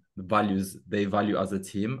with the values they value as a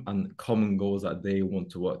team and common goals that they want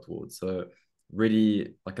to work towards. So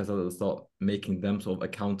really, like I said at the start, making them sort of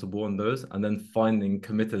accountable on those, and then finding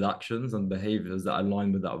committed actions and behaviors that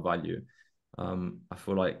align with that value. I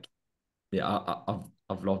feel like, yeah,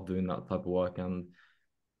 I've loved doing that type of work. And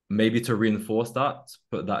maybe to reinforce that, to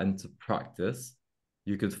put that into practice,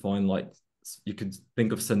 you could find, like, you could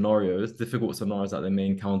think of scenarios, difficult scenarios that they may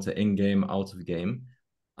encounter in game, out of game,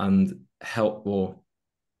 and help or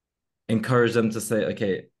encourage them to say,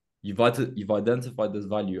 okay, you've identified this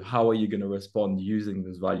value. How are you going to respond using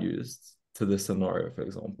those values to this scenario, for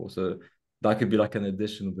example? So that could be like an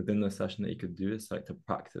addition within the session that you could do. It's like to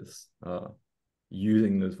practice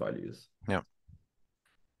using those values. Yeah.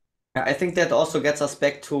 I think that also gets us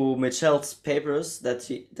back to Michelle's papers that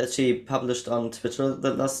she published on Twitter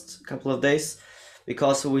the last couple of days,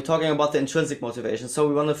 because we're talking about the intrinsic motivation. So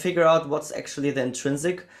we want to figure out what's actually the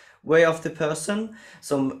intrinsic way of the person.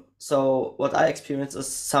 So what I experience is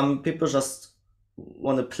some people just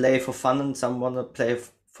want to play for fun and some want to play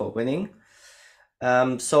for winning.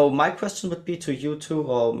 So my question would be to you two,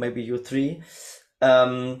 or maybe you three,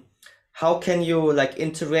 how can you like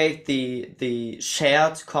integrate the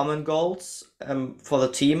shared common goals for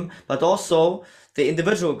the team, but also the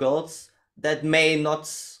individual goals that may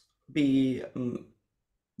not be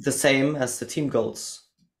the same as the team goals?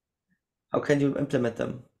 How can you implement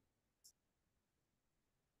them?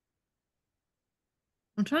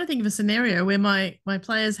 I'm trying to think of a scenario where my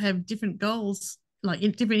players have different goals, like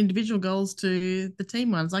different individual goals to the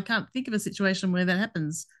team ones. I can't think of a situation where that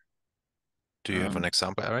happens. Do you have an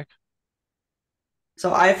example, Eric?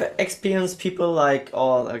 So I've experienced people like,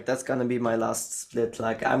 oh, like that's gonna be my last split.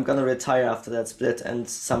 Like I'm gonna retire after that split, and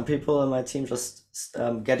some people on my team just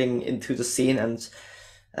getting into the scene and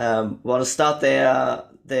want to start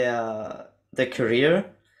their career.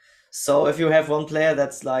 So if you have one player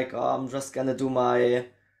that's like, oh, I'm just gonna do my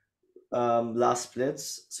last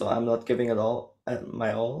splits, so I'm not giving it all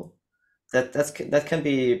my all. That can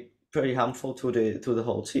be pretty harmful to the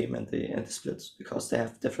whole team and the splits, because they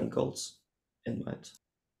have different goals in mind.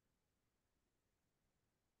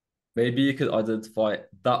 Maybe you could identify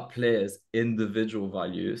that player's individual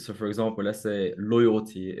value. So, for example, let's say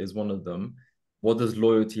loyalty is one of them. What does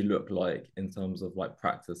loyalty look like in terms of like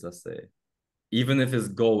practice? Let's say, even if his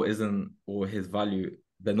goal isn't, or his value,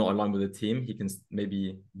 they're not aligned with the team, he can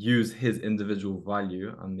maybe use his individual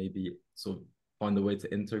value and maybe sort of find a way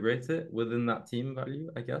to integrate it within that team value,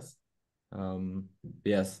 I guess.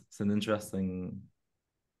 Yes, it's an interesting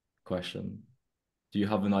question. Do you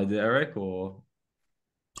have an idea, Eric, or?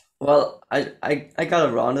 Well, I got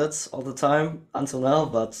around it all the time until now,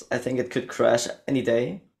 but I think it could crash any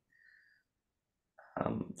day.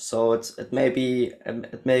 So it may be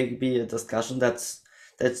a discussion that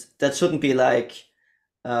shouldn't be like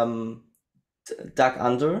dug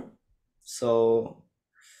under. So,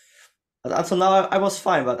 but until now I was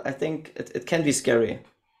fine, but I think it can be scary.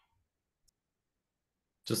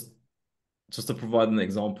 Just just to provide an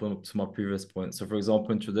example to my previous point. So, for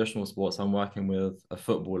example, in traditional sports, I'm working with a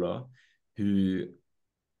footballer who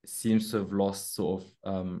seems to have lost sort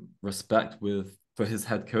of respect for his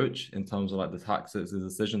head coach in terms of like the tactics, the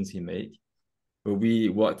decisions he make. But we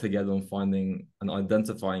work together on finding and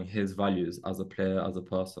identifying his values as a player, as a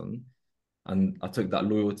person. And I took that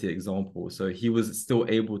loyalty example. So he was still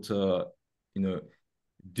able to,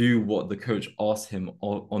 do what the coach asked him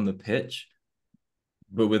on the pitch,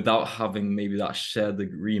 but without having maybe that shared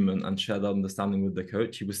agreement and shared understanding with the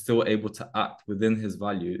coach. He was still able to act within his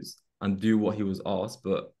values and do what he was asked,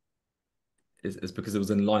 but it's because it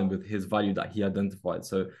was in line with his value that he identified.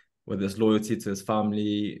 So whether it's loyalty to his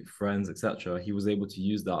family, friends, etc., he was able to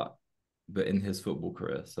use that, but in his football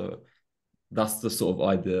career. So that's the sort of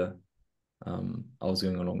idea I was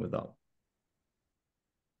going along with that.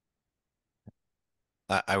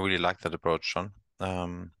 I really like that approach, Jon.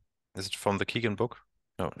 Is it from the Keegan book?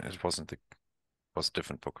 No, it wasn't. It was a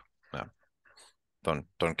different book. Yeah,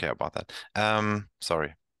 don't care about that.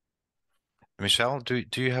 Sorry. Michelle, do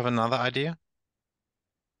you have another idea?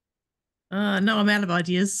 No, I'm out of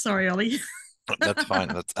ideas. Sorry, Ollie. That's fine.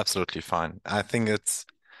 That's absolutely fine. I think it's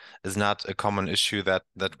not a common issue that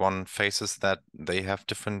one faces, that they have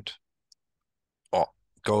different or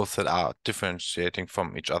goals that are differentiating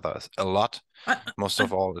from each other a lot. Most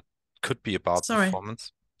of all, it could be about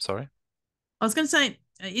performance. Sorry. I was going to say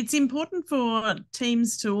it's important for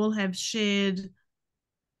teams to all have shared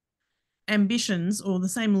ambitions or the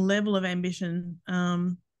same level of ambition.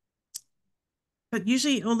 But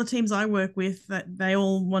usually all the teams I work with, that they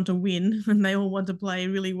all want to win and they all want to play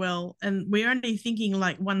really well. And we're only thinking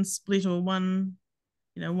like one split or one,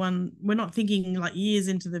 we're not thinking like years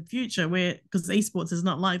into the future, because esports is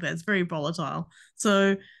not like that. It's very volatile.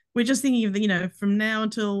 So we're just thinking of, from now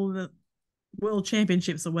until the world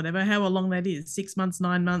championships or whatever, however long that is, 6 months,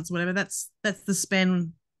 9 months, whatever, that's the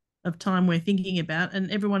span of time we're thinking about,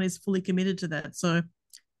 and everyone is fully committed to that. So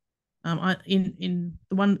in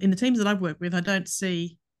the teams that I've worked with, I don't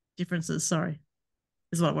see differences. Sorry,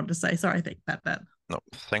 is what I wanted to say. Sorry, I think about that. No,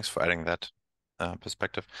 thanks for adding that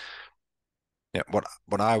perspective. Yeah, what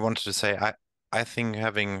I wanted to say, I think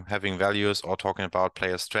having values or talking about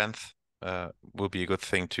player strength will be a good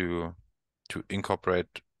thing to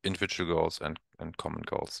incorporate individual goals and common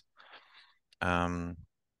goals.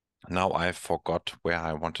 Now I forgot where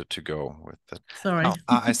I wanted to go with that. Sorry. Oh,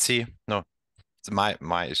 I see. No, it's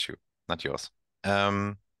my issue, not yours.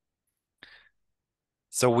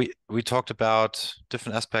 So we talked about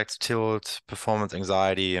different aspects, tilt, performance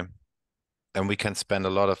anxiety, and we can spend a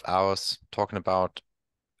lot of hours talking about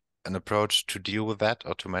an approach to deal with that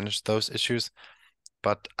or to manage those issues.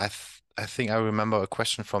 But I think I remember a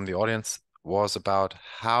question from the audience was about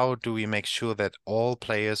how do we make sure that all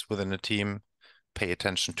players within a team pay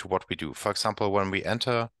attention to what we do. For example, when we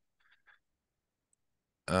enter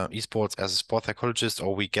esports as a sports psychologist,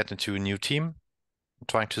 or we get into a new team,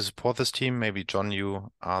 trying to support this team. Maybe Jon,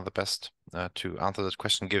 you are the best to answer that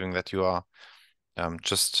question, given that you are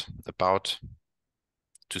just about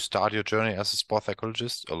to start your journey as a sports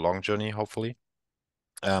psychologist, a long journey, hopefully.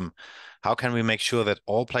 How can we make sure that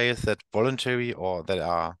all players that voluntary or that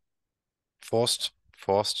are forced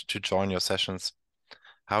to join your sessions,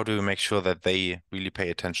 how do we make sure that they really pay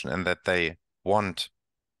attention and that they want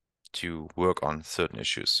to work on certain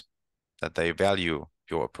issues, that they value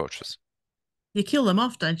your approaches? You kill them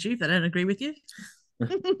off, don't you, if they don't agree with you?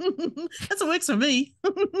 That's what works for me.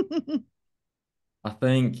 I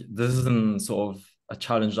think this is sort of a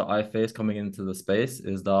challenge that I face coming into the space,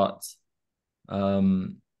 is that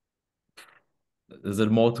there's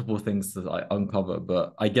multiple things that I uncover,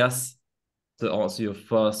 but I guess to answer your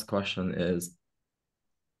first question is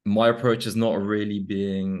my approach is not really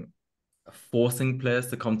being forcing players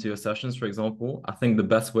to come to your sessions, for example. I think the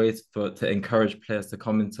best way to encourage players to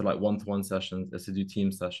come into like one-to-one sessions is to do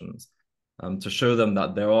team sessions, to show them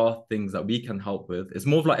that there are things that we can help with. It's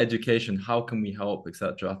more of like education. How can we help,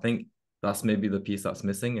 etc. I think that's maybe the piece that's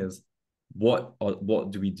missing, is what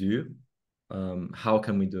do we do? How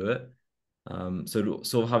can we do it? So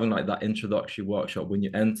sort of having like that introductory workshop when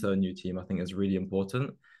you enter a new team, I think is really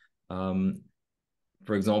important.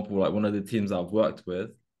 For example, like one of the teams I've worked with,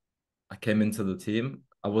 I came into the team,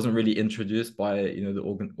 I wasn't really introduced by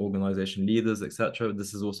the organization leaders, etc.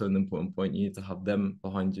 This is also an important point. You need to have them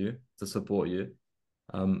behind you to support you.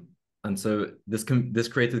 And so this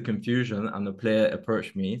created confusion, and the player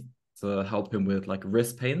approached me to help him with like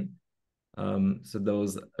wrist pain. So there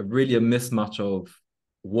was really a mismatch of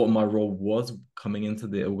what my role was coming into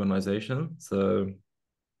the organization. So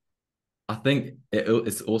I think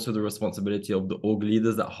it's also the responsibility of the org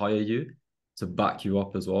leaders that hire you to back you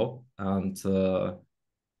up as well, and to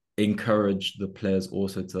encourage the players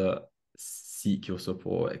also to seek your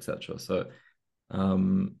support, etc. So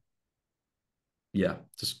yeah,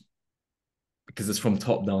 just because it's from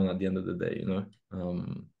top down at the end of the day, you know.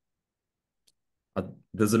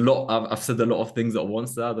 There's a lot. I've said a lot of things at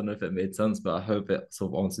once there. I don't know if it made sense, but I hope it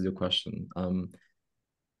sort of answered your question. But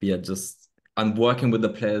yeah, just and working with the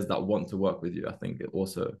players that want to work with you. I think it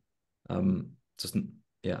also just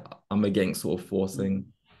yeah, I'm against sort of forcing.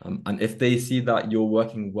 And if they see that you're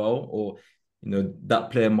working well, or you know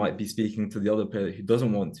that player might be speaking to the other player who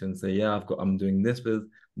doesn't want to and say, yeah, I'm doing this with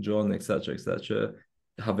Jon, etc., etc.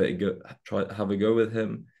 Have a go with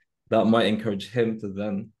him. That might encourage him to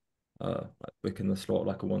then book in the slot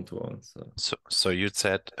like a one-to-one. So you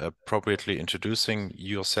said appropriately introducing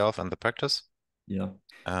yourself and the practice. Yeah.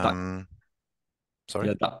 Sorry.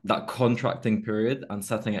 Yeah, that contracting period and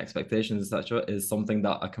setting expectations, etc., is something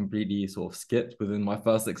that I completely sort of skipped within my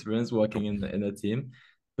first experience working in a team.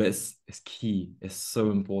 But it's key. It's so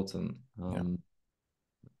important.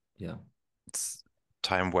 Yeah. It's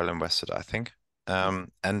time well invested, I think. And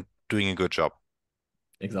doing a good job.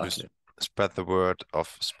 Exactly. Spread the word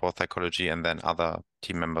of sport psychology, and then other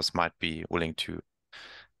team members might be willing to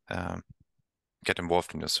get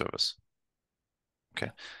involved in your service.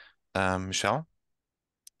 Okay. Michelle,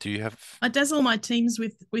 do you have? I dazzle my teams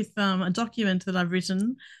with a document that I've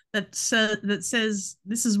written that says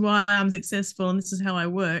this is why I'm successful and this is how I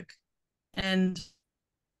work, and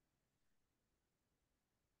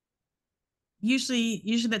usually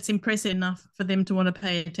that's impressive enough for them to want to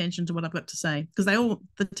pay attention to what I've got to say, because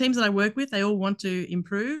the teams that I work with, they all want to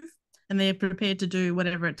improve and they're prepared to do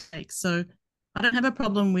whatever it takes. So I don't have a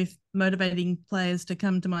problem with motivating players to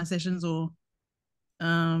come to my sessions, or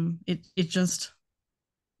it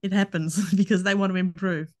happens because they want to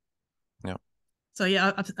improve. Yeah. So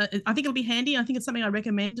yeah, I think it'll be handy. I think it's something I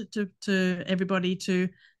recommend to everybody, to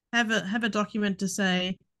have a document to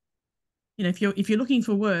say, you know, if you're looking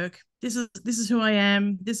for work, this is who I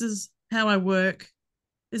am, this is how I work,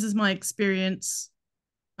 this is my experience,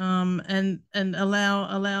 and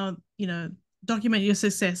allow you know, document your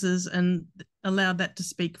successes and allow that to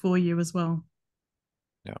speak for you as well.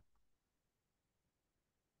 Yeah.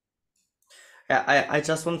 Yeah, I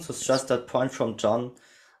just want to stress that point from Jon.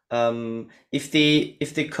 If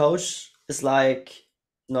the coach is like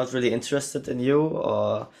not really interested in you,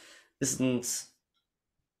 or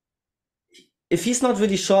if he's not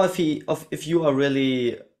really sure if you are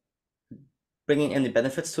really bringing any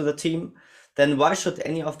benefits to the team, then why should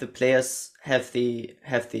any of the players have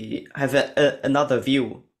another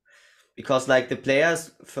view? Because like the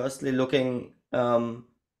players firstly looking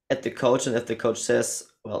at the coach, and if the coach says,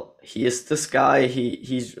 well, he is this guy,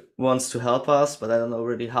 he wants to help us, but I don't know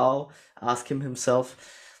really how, ask him himself.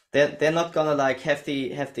 They're not gonna like have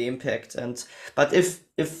the impact. But if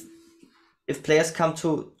players come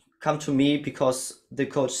to me because the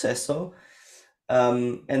coach says so,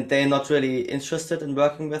 and they're not really interested in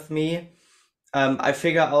working with me, I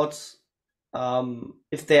figure out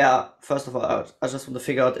if they are, first of all, I just want to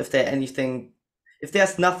figure out if if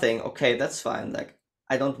there's nothing, okay, that's fine. Like,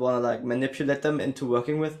 I don't want to like manipulate them into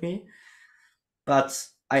working with me, but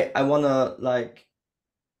I want to like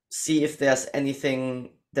see if there's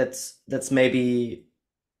anything that's maybe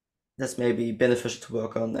beneficial to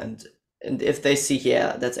work on, and if they see,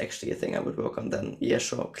 yeah, that's actually a thing I would work on, then yeah,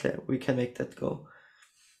 sure, Claire, we can make that go.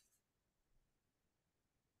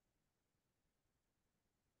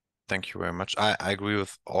 Thank you very much. I agree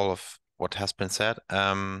with all of what has been said.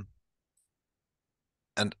 And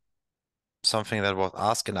something that was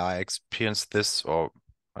asked, and I experienced this, or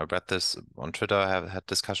I read this on Twitter, I have had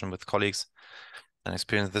discussion with colleagues and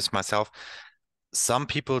experienced this myself. Some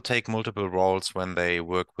people take multiple roles when they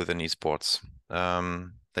work within esports.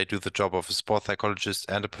 They do the job of a sports psychologist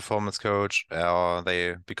and a performance coach, or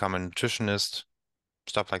they become a nutritionist,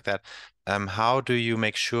 stuff like that. How do you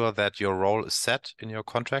make sure that your role is set in your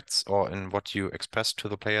contracts or in what you express to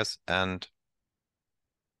the players? And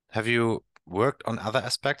have you worked on other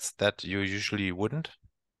aspects that you usually wouldn't?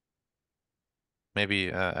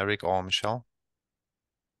 Maybe Eric or Michelle?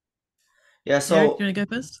 Yeah, so Eric, do you want to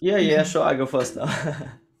go first? yeah, sure, I go first now.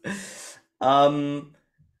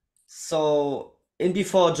 So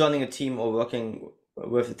before joining a team or working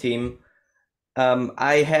with a team,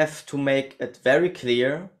 I have to make it very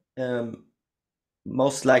clear,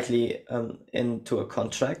 most likely into a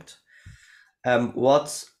contract,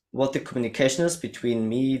 what the communication is between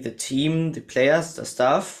me, the team, the players, the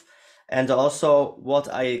staff, and also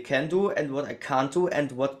what I can do and what I can't do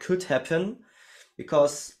and what could happen.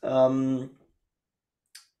 Because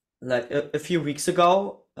like a few weeks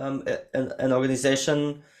ago, an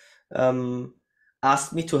organization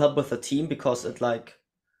asked me to help with a team because it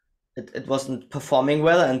wasn't performing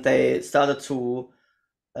well, and they started to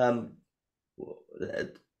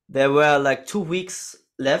there were like 2 weeks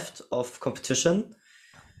left of competition,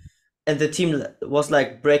 and the team was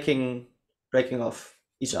like breaking off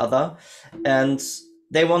each other, and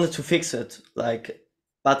they wanted to fix it, like,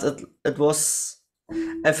 but it was,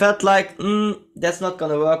 I felt like that's not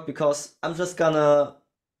gonna work, because I'm just gonna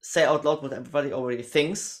say out loud what everybody already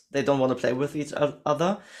thinks. They don't want to play with each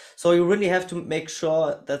other. So you really have to make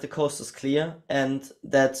sure that the coast is clear and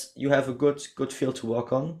that you have a good field to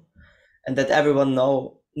work on, and that everyone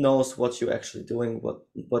knows what you're actually doing,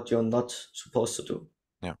 what you're not supposed to do.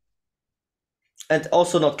 Yeah. And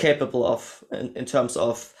also not capable of, in terms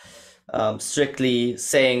of strictly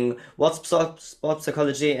saying what's sports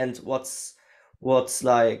psychology and what's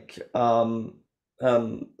like a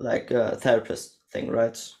therapist thing,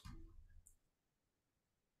 right?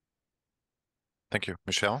 Thank you,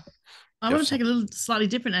 Michelle. I want to take a little slightly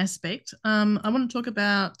different aspect. I want to talk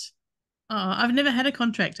about. I've never had a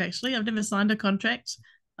contract, actually. I've never signed a contract.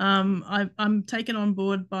 I'm taken on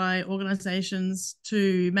board by organizations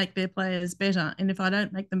to make their players better, and if I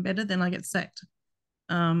don't make them better, then I get sacked.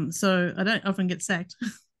 So I don't often get sacked.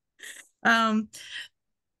 And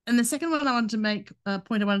the second one I wanted to make,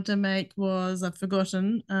 point I wanted to make was, I've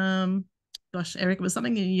forgotten. Gosh, Eric, it was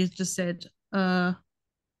something you just said.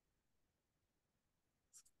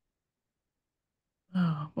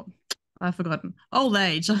 I've forgotten. Old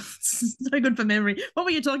age. So good for memory. What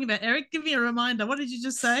were you talking about, Eric? Give me a reminder. What did you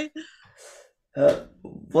just say?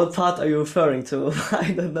 What part are you referring to?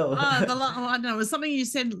 I don't know. I don't know. It was something you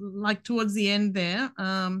said like towards the end there.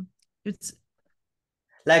 It's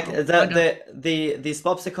like the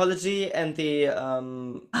sport psychology and the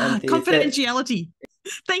confidentiality.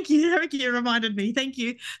 Thank you, Eric. You reminded me. Thank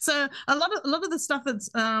you. So a lot of the stuff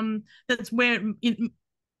that's where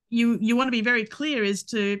you want to be very clear is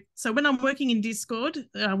to. So when I'm working in Discord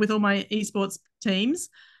with all my esports teams,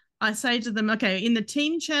 I say to them, okay, in the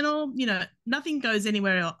team channel, nothing goes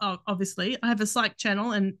anywhere. Obviously, I have a psych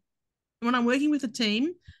channel, and when I'm working with a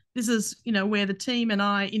team, this is where the team and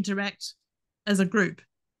I interact as a group.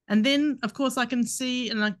 And then, of course, I can see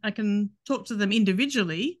and I can talk to them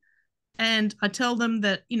individually, and I tell them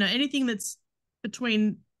that anything that's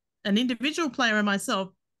between an individual player and myself,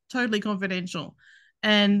 totally confidential,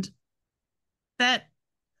 and that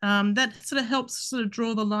sort of helps sort of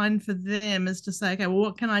draw the line for them, as to say, okay, well,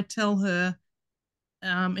 what can I tell her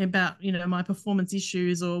about my performance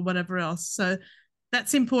issues or whatever else. So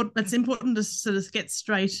that's important. That's important to sort of get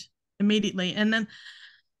straight immediately, and then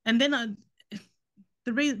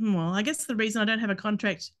the reason I don't have a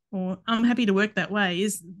contract, or I'm happy to work that way,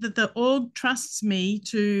 is that the org trusts me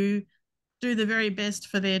to do the very best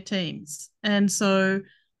for their teams, and so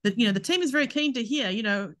the team is very keen to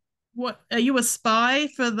hear. What are you, a spy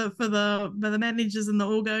for the managers and the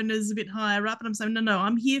org owners a bit higher up? And I'm saying, no,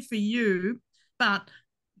 I'm here for you, but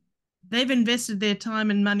they've invested their time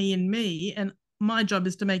and money in me, and my job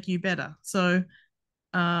is to make you better. So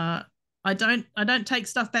I don't take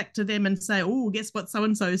stuff back to them and say, oh, guess what so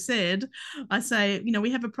and so said. I say, we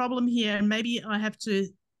have a problem here, and maybe I have to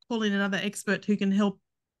call in another expert who can help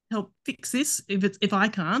fix this if I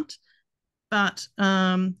can't. But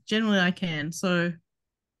generally I can. So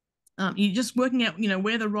you're just working out,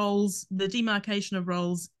 where the demarcation of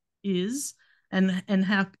roles is, and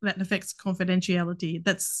how that affects confidentiality.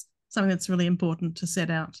 That's something that's really important to set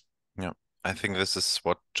out. Yeah, I think this is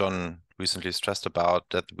what Jon recently stressed about,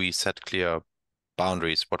 that we set clear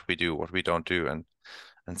boundaries, what we do, what we don't do, and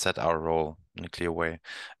set our role in a clear way.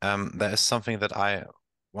 There is something that I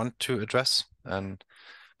want to address, and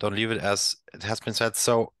don't leave it as it has been said.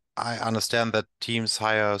 So I understand that teams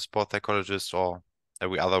hire sport psychologists or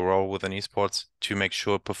every other role within esports to make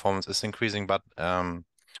sure performance is increasing, but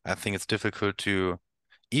I think it's difficult to,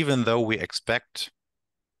 even though we expect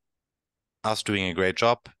us doing a great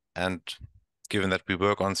job, and given that we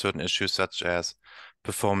work on certain issues such as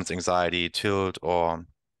performance anxiety, tilt, or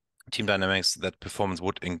team dynamics, that performance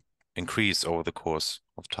would increase over the course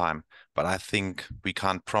of time. But I think we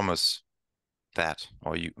can't promise that.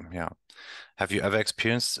 Or have you ever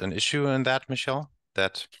experienced an issue in that, Michelle?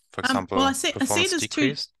 That, for example, I see it as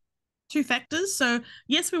decreased? two factors. So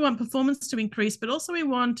yes, we want performance to increase, but also we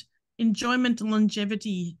want enjoyment and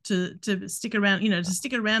longevity to stick around, to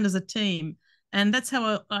stick around as a team. And that's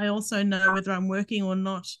how I also know whether I'm working or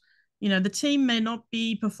not. The team may not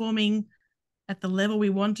be performing at the level we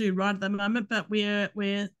want to right at the moment, but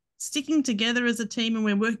we're sticking together as a team, and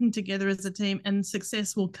we're working together as a team, and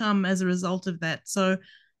success will come as a result of that. So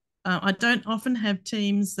I don't often have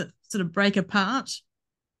teams that sort of break apart.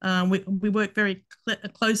 We work very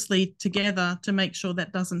closely together to make sure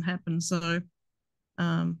that doesn't happen. So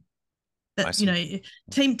that, you know,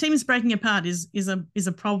 teams breaking apart is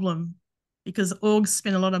a problem, because orgs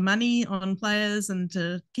spend a lot of money on players, and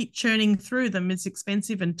to keep churning through them is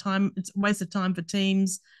expensive, and time, it's a waste of time for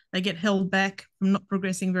teams. They get held back from not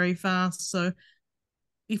progressing very fast. So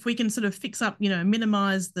if we can sort of fix up, you know,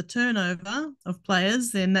 minimize the turnover of players,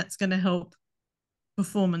 then that's going to help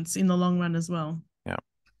performance in the long run as well. Yeah.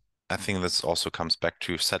 I think this also comes back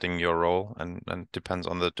to setting your role, and depends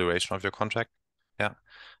on the duration of your contract. Yeah.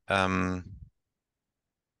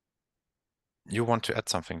 You want to add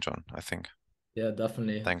something, Jon, I think. Yeah,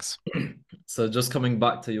 definitely. Thanks. So just coming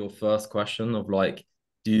back to your first question of like,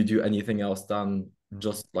 do you do anything else than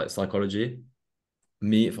just like psychology?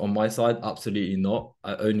 Me, on my side, absolutely not.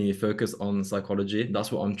 I only focus on psychology.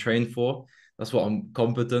 That's what I'm trained for. That's what I'm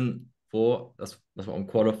competent for. That's what I'm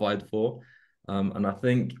qualified for. And I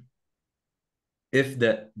think if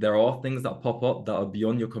there are things that pop up that are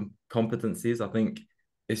beyond your competencies, I think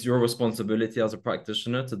it's your responsibility as a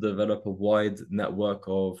practitioner to develop a wide network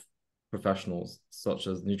of professionals, such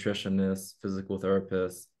as nutritionists, physical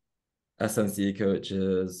therapists, SNC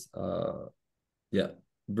coaches,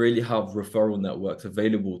 really have referral networks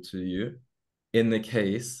available to you in the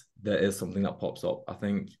case there is something that pops up. I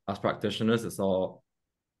think as practitioners, it's our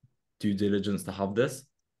due diligence to have this.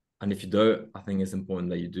 And if you don't, I think it's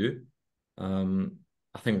important that you do.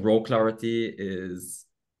 I think role clarity is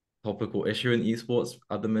a topical issue in esports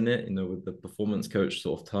at the minute, you know, with the performance coach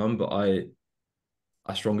sort of term, but I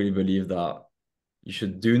strongly believe that you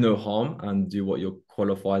should do no harm and do what you're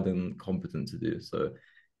qualified and competent to do. So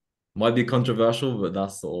might be controversial, but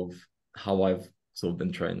that's sort of how I've sort of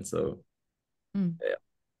been trained. So yeah,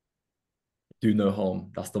 do no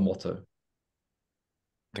harm. That's the motto.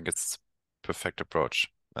 I think it's perfect approach,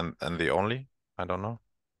 and the only, I don't know.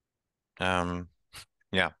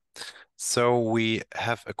 Yeah. So we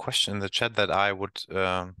have a question in the chat that I would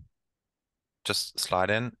just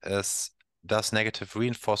slide in. Does negative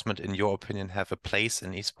reinforcement, in your opinion, have a place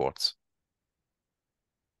in esports?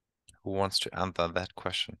 Who wants to answer that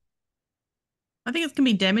question? I think it can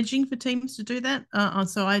be damaging for teams to do that.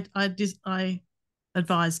 So I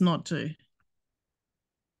advise not to.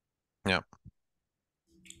 Yeah.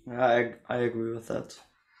 I agree with that.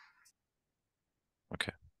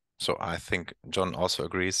 Okay. So I think Jon also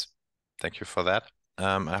agrees. Thank you for that.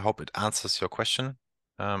 I hope it answers your question.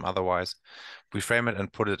 Otherwise, reframe it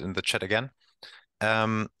and put it in the chat again.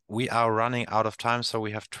 We are running out of time, so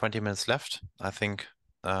we have 20 minutes left. I think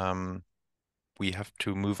we have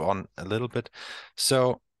to move on a little bit.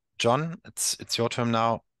 So, Jon, it's your turn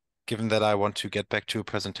now. Given that I want to get back to a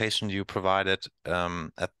presentation you provided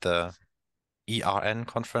at the ERN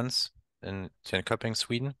conference in Jönköping,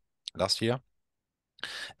 Sweden last year,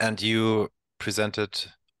 and you presented,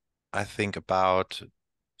 I think, about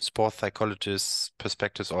sports psychologists'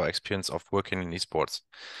 perspectives or experience of working in esports.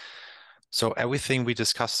 So everything we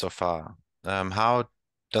discussed so far, how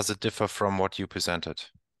does it differ from what you presented?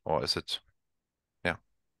 Or is it, yeah.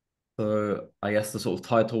 So I guess the sort of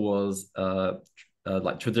title was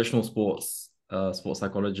like traditional sports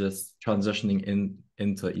psychologists transitioning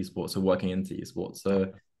into esports, so working into esports.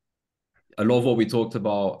 So a lot of what we talked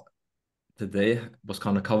about today was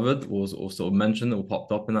kind of covered, was also mentioned or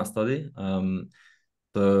popped up in that study.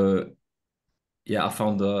 So yeah, I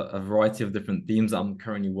found a variety of different themes that I'm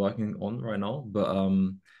currently working on right now.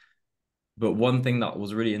 But one thing that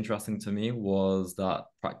was really interesting to me was that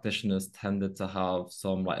practitioners tended to have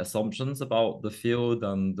some like assumptions about the field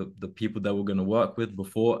and the people they were going to work with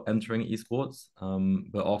before entering esports.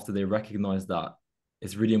 But after they recognized that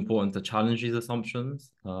it's really important to challenge these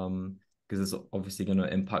assumptions, because it's obviously going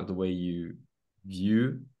to impact the way you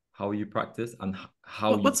view how you practice and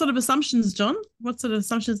how what sort of assumptions, Jon? What sort of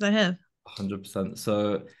assumptions they have? 100%.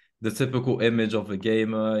 So the typical image of a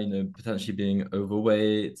gamer, you know, potentially being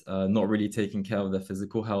overweight, not really taking care of their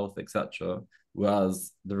physical health, etc.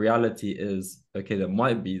 Whereas the reality is, okay, there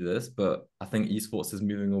might be this, but I think esports is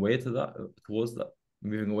moving away towards that,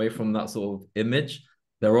 moving away from that sort of image.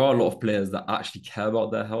 There are a lot of players that actually care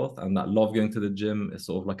about their health and that love going to the gym. Is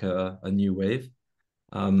sort of like a new wave.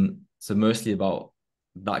 So mostly about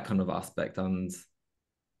that kind of aspect, and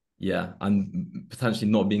yeah, and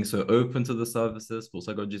potentially not being so open to the services, sports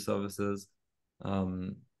psychology services.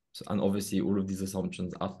 And obviously all of these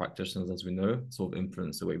assumptions as practitioners, as we know, sort of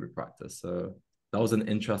influence the way we practice. So that was an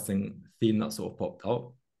interesting theme that sort of popped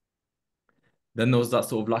out. Then there was that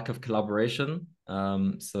sort of lack of collaboration.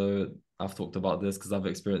 So I've talked about this because I've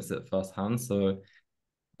experienced it firsthand. So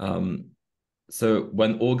so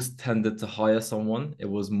when orgs tended to hire someone, it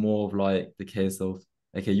was more of like the case of,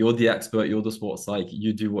 okay, you're the expert, you're the sports psych,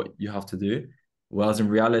 you do what you have to do. Whereas in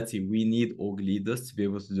reality, we need org leaders to be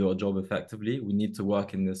able to do our job effectively. We need to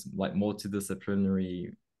work in this like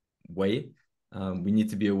multidisciplinary way. We need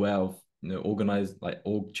to be aware of, organized like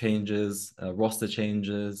org changes, roster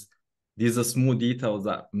changes. These are small details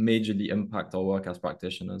that majorly impact our work as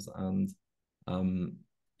practitioners. And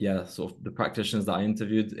yeah, sort of the practitioners that I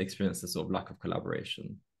interviewed experienced this sort of lack of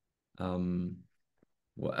collaboration.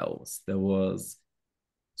 What else? There was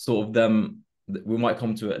sort of them, we might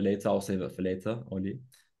come to it later. I'll save it for later, Oli.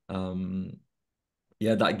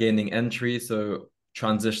 Yeah, that gaining entry. So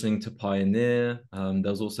transitioning to pioneer.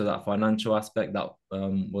 There was also that financial aspect that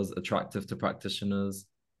was attractive to practitioners,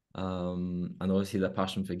 and obviously their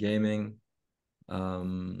passion for gaming.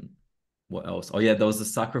 What else? Oh yeah, there was the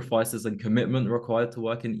sacrifices and commitment required to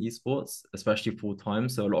work in esports, especially full time.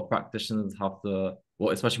 So a lot of practitioners have to,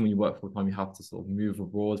 well, especially when you work full time, you have to sort of move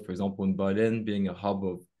abroad. For example, in Berlin, being a hub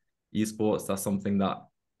of esports, that's something that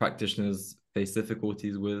practitioners face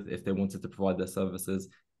difficulties with if they wanted to provide their services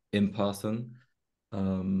in person.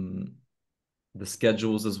 The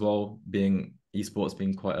schedules as well, being esports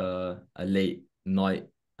being quite a late night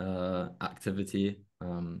activity.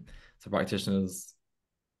 So practitioners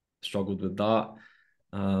struggled with that.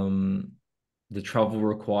 The travel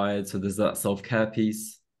required, so there's that self-care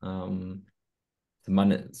piece, to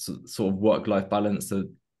manage sort of work-life balance.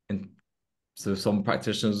 So some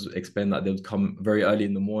practitioners explain that they would come very early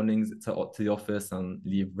in the mornings to the office and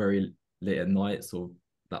leave very late at night, so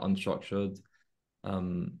that unstructured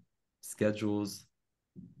schedules.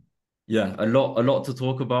 Yeah, a lot to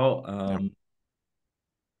talk about.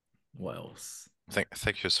 What else?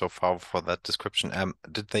 Thank you so far for that description.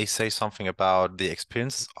 Did they say something about the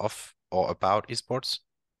experience of or about esports?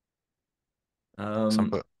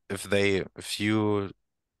 Example, if you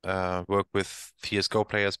work with CSGO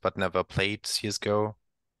players but never played CSGO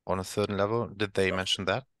on a certain level, did they mention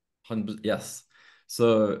that? 100%, yes.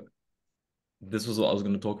 So this was what I was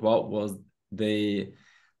going to talk about, was a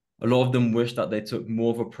lot of them wish that they took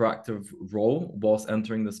more of a proactive role whilst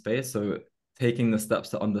entering the space. So taking the steps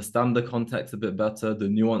to understand the context a bit better, the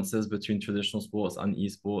nuances between traditional sports and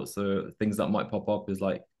esports. So things that might pop up is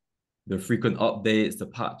like the frequent updates, the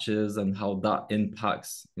patches, and how that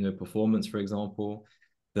impacts, performance, for example.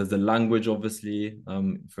 There's the language, obviously.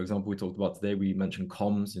 For example, we talked about today, we mentioned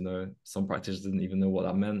comms, some practitioners didn't even know what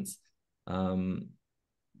that meant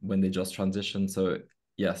when they just transitioned. So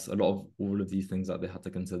yes, a lot of all of these things that they had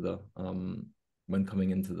to consider when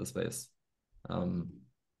coming into the space.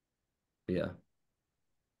 Yeah.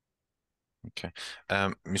 Okay.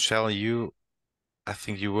 Michelle, I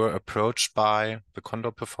think you were approached by the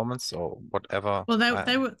Condor Performance or whatever. Well,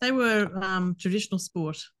 they were traditional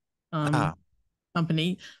sport company.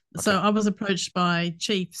 Okay. So I was approached by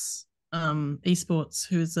Chiefs Esports,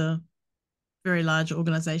 who's a very large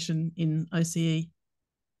organization in OCE,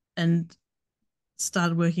 and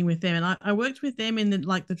started working with them. And I worked with them in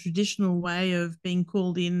the traditional way of being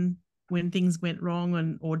called in when things went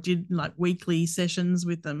wrong, or did like weekly sessions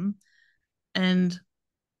with them. And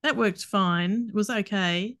that worked fine. It was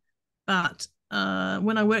okay. But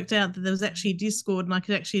when I worked out that there was actually Discord and I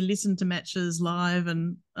could actually listen to matches live,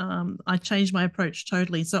 and I changed my approach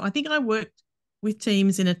totally. So I think I worked with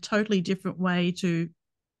teams in a totally different way to,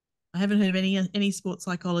 I haven't heard of any sports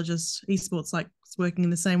psychologists, esports psychs working in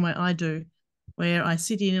the same way I do, where I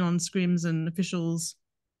sit in on scrims and officials,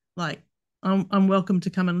 like I'm welcome to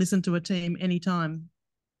come and listen to a team anytime.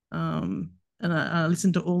 And I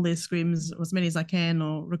listen to all their scrims, as many as I can,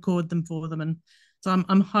 or record them for them. And so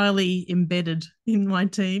I'm highly embedded in my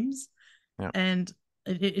teams. Yeah. And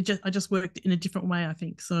I just worked in a different way, I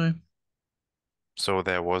think. So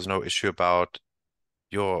there was no issue about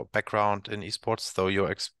your background in esports, though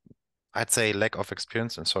I'd say lack of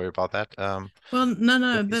experience, and sorry about that. Well,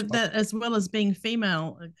 no, that as well as being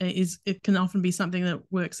female it can often be something that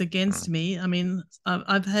works against me. I mean,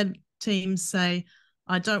 I've had teams say,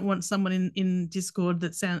 I don't want someone in Discord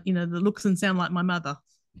that that looks and sound like my mother.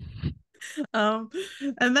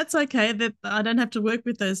 And that's okay. That I don't have to work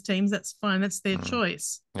with those teams. That's fine. That's their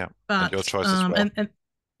choice. Yeah, but and your choice as well.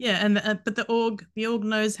 But the org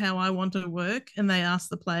knows how I want to work, and they ask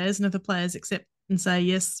the players, and if the players accept and say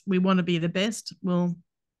yes, we want to be the best, we'll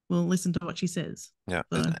listen to what she says. Yeah.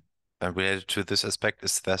 So. And related to this aspect,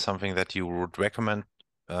 is there something that you would recommend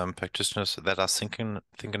practitioners that are thinking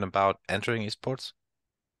about entering esports?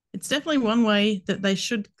 It's definitely one way that they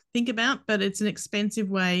should think about, but it's an expensive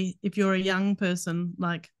way if you're a young person.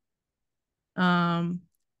 Like, if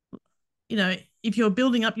you're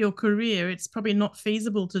building up your career, it's probably not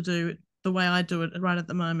feasible to do the way I do it right at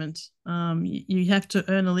the moment. You have to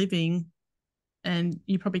earn a living, and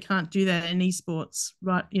you probably can't do that in esports,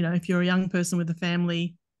 right? You know, if you're a young person with a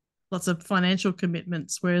family, lots of financial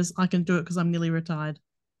commitments, whereas I can do it because I'm nearly retired.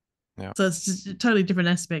 Yeah. So it's just a totally different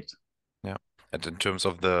aspect. Yeah. And in terms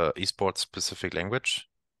of the esports specific language,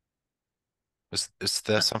 is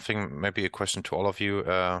there something, maybe a question to all of you,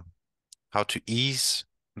 how to ease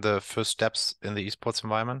the first steps in the esports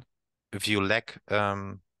environment if you lack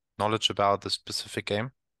knowledge about the specific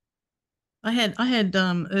game? I had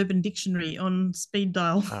Urban Dictionary on speed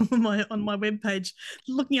dial Oh. on my webpage,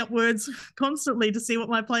 looking up words constantly to see what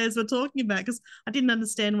my players were talking about, because I didn't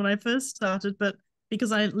understand when I first started, but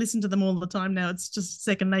because I listen to them all the time now, it's just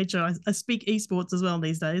second nature. I speak esports as well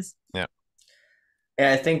these days. Yeah.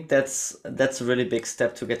 Yeah, I think that's a really big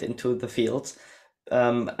step to get into the field.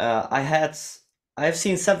 I've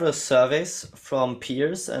seen several surveys from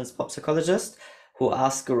peers and sports psychologists who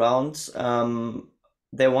ask around.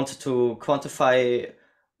 They wanted to quantify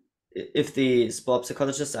if the sport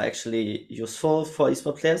psychologists are actually useful for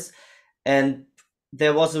esport players, and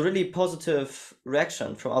there was a really positive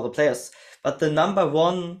reaction from other players. But the number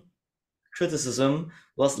one criticism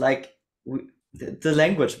was like the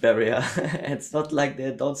language barrier. It's not like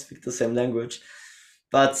they don't speak the same language,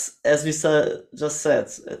 but as we just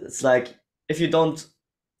said, it's like if you don't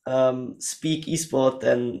speak esport,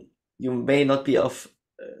 then you may not be of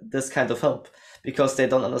this kind of help, because they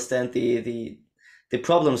don't understand the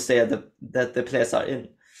problems there that the players are in.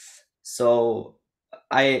 So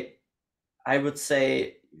I would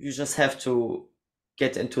say you just have to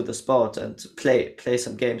get into the sport and play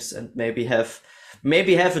some games, and maybe have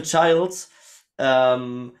a child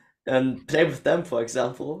and play with them, for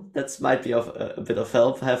example. That might be of a bit of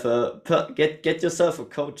help. Get yourself a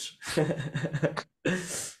coach.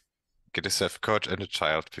 Get yourself a coach and a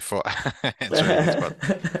child before entering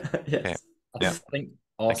esports. Yes. Okay. I Yeah. think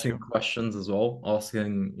asking you. questions as well,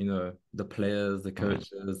 asking, the players, the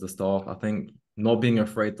coaches, the staff. I think not being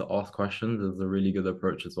afraid to ask questions is a really good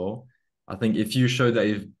approach as well. I think if you show that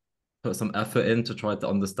you've put some effort in to try to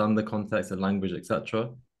understand the context and language, etc.,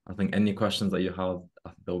 I think any questions that you have,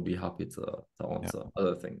 they'll be happy to answer.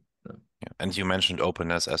 Other thing. Yeah. And you mentioned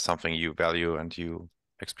openness as something you value and you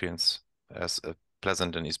experience as a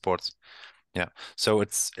pleasant in esports. Yeah. So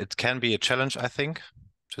it can be a challenge, I think,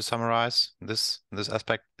 to summarize this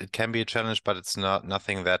aspect. It can be a challenge, but it's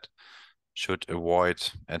nothing that should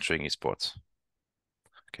avoid entering esports.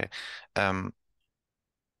 Okay.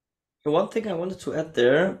 One thing I wanted to add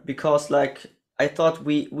there, because like I thought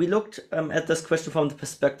we looked at this question from the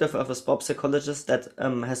perspective of a sports psychologist that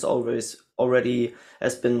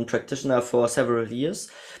has been practitioner for several years,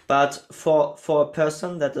 but for a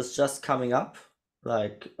person that is just coming up,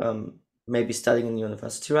 like maybe studying in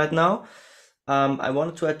university right now, I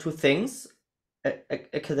wanted to add two things.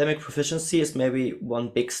 Academic proficiency is maybe one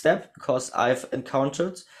big step, because I've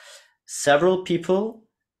encountered several people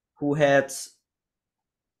who had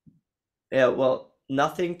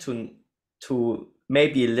nothing to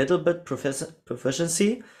maybe a little bit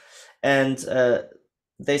proficiency, and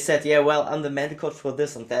they said, yeah, well, I'm the mental coach for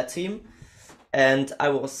this and that team, and I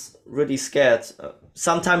was really scared.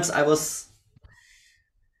 Sometimes I was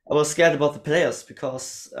scared about the players,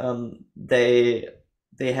 because they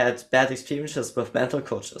had bad experiences with mental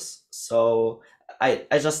coaches. So I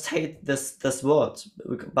just hate this word.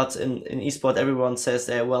 But in esport, everyone says,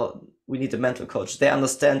 well, we need a mental coach. They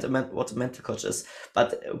understand what a mental coach is.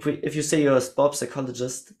 But if you say you're a sports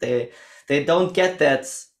psychologist, they don't get that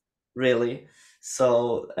really.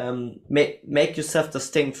 So make yourself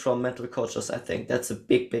distinct from mental coaches. I think that's a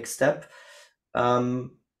big step.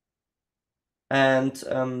 And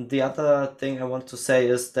the other thing I want to say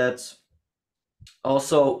is that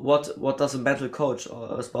also what does a mental coach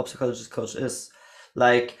or a sports psychologist coach is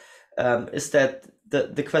like, is that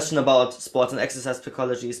the question about sports and exercise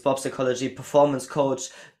psychology, sports psychology, performance coach.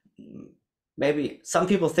 Maybe some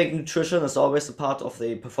people think nutrition is always a part of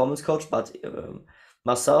the performance coach, but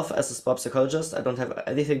myself as a sports psychologist, I don't have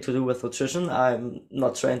anything to do with nutrition. I'm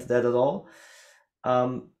not trained that at all.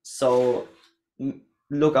 So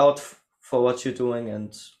look out for what you're doing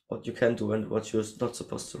and what you can do and what you're not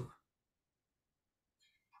supposed to.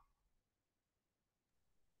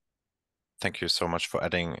 Thank you so much for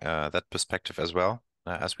adding that perspective as well,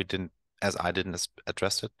 as I didn't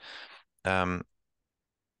address it.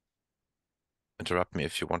 Interrupt me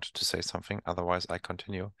if you wanted to say something, otherwise I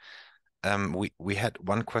continue. We had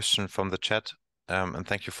one question from the chat, and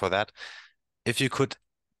thank you for that. If you could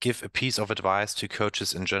give a piece of advice to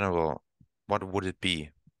coaches in general, what would it be?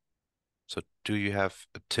 So do you have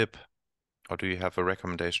a tip or do you have a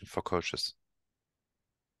recommendation for coaches?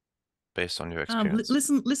 based on your experience?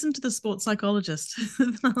 Listen to the sports psychologist.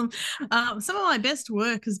 Some of my best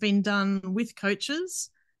work has been done with coaches.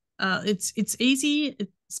 It's easy,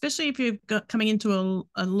 especially if you've got coming into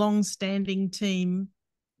a long-standing team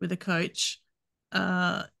with a coach,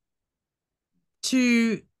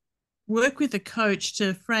 to work with a coach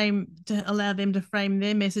to allow them to frame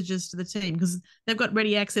their messages to the team, because they've got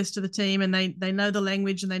ready access to the team and they know the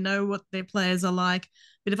language and they know what their players are like.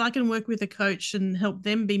 But if I can work with a coach and help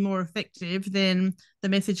them be more effective, then the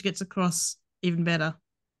message gets across even better.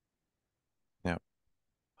 Yeah,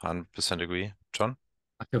 100% agree. Jon?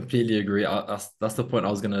 I completely agree. That's the point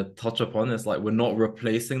I was going to touch upon. It's like we're not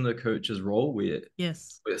replacing the coach's role.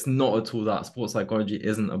 Yes. It's not at all that. Sports psychology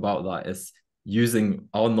isn't about that. It's using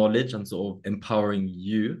our knowledge and sort of empowering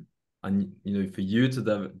you, and for you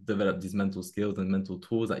to develop these mental skills and mental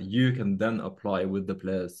tools that you can then apply with the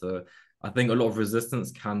players. So I think a lot of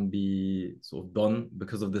resistance can be sort of done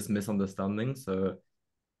because of this misunderstanding. So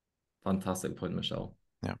fantastic point, Michelle.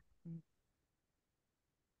 Yeah.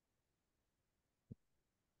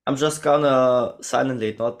 I'm just gonna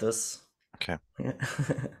silently note this. Okay.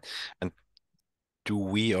 And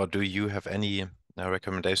do you have any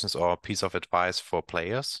recommendations or piece of advice for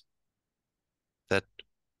players that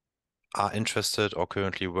are interested or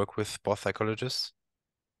currently work with sports psychologists?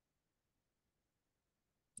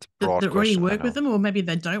 It's a broad that already question, I work with know. them, or maybe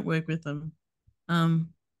they don't work with them.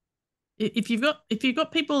 If you've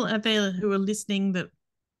got people out there who are listening that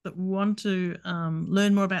want to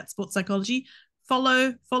learn more about sports psychology,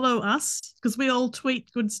 follow us, because we all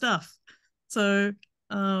tweet good stuff. So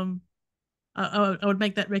I would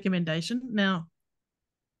make that recommendation. Now,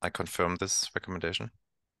 I confirm this recommendation.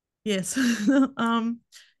 yes.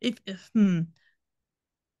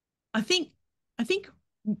 I think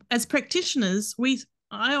as practitioners,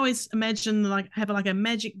 I always imagine like have like a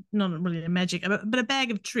magic, not really a magic, but a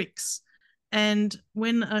bag of tricks. And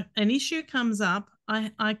when an issue comes up,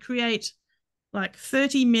 I create like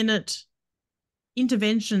 30-minute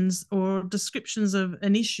interventions or descriptions of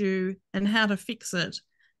an issue and how to fix it.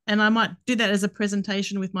 And I might do that as a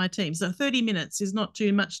presentation with my team. So 30 minutes is not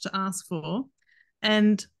too much to ask for.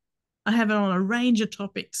 And I have it on a range of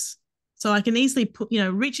topics. So I can easily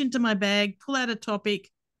reach into my bag, pull out a topic,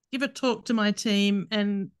 give a talk to my team,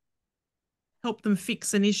 and help them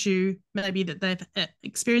fix an issue maybe that they're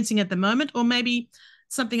experiencing at the moment, or maybe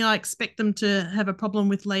something I expect them to have a problem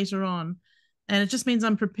with later on. And it just means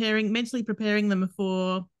I'm mentally preparing them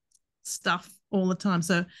for stuff all the time.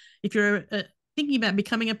 So if you're thinking about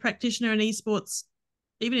becoming a practitioner in esports,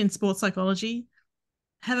 even in sports psychology,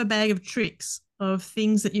 have a bag of tricks of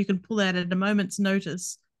things that you can pull out at a moment's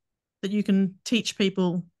notice that you can teach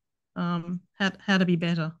people how to be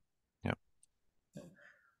better. Yeah.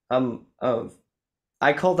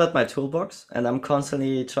 I call that my toolbox, and I'm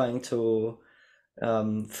constantly trying to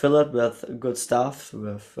fill it with good stuff,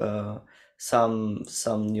 with some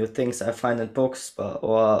new things I find in books,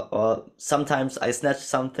 or sometimes I snatch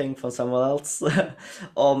something from someone else,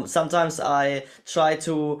 or sometimes I try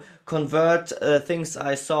to convert things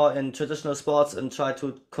I saw in traditional sports and try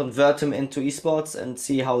to convert them into esports and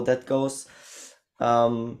see how that goes.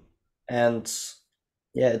 And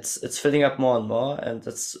yeah, it's filling up more and more, and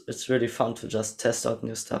it's really fun to just test out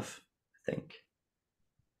new stuff, I think.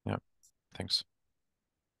 Yeah, thanks.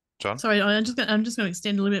 Jon? Sorry, I'm just going to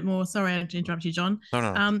extend a little bit more. Sorry, I had to interrupt you, Jon.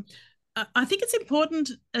 No. I think it's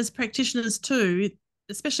important as practitioners too,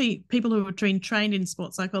 especially people who are trained in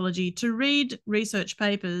sports psychology, to read research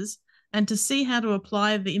papers and to see how to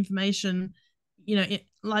apply the information.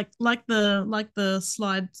 Like the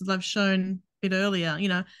slides that I've shown a bit earlier.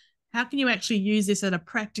 How can you actually use this at a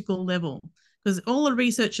practical level? Because all the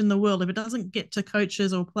research in the world, if it doesn't get to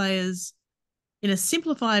coaches or players in a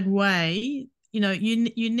simplified way, you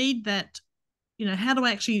need that. How do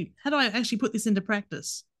I actually put this into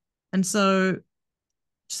practice? And so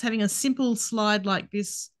just having a simple slide like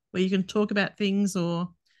this where you can talk about things or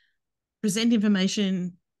present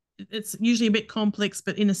information, it's usually a bit complex,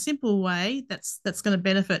 but in a simple way, that's going to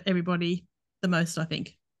benefit everybody the most, I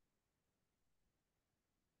think.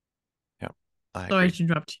 Yeah, I Sorry agree. to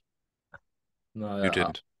interrupt you. No, You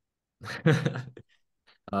didn't.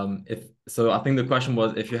 So I think the question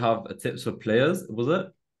was if you have tips for players, was it?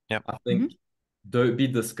 Yeah. I think don't be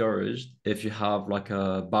discouraged if you have like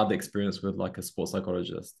a bad experience with like a sports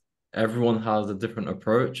psychologist. Everyone has a different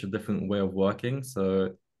approach, a different way of working.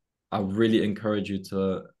 So I really encourage you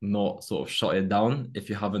to not sort of shut it down if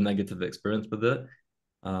you have a negative experience with it.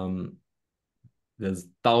 There's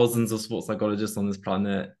thousands of sports psychologists on this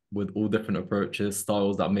planet with all different approaches,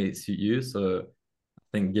 styles that may suit you. So I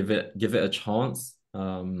think give it a chance.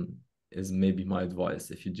 is maybe my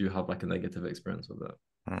advice if you do have like a negative experience with it.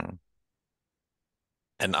 Hmm.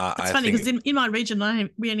 And It's I funny think because in my region,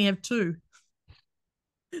 we only have two.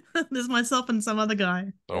 There's myself and some other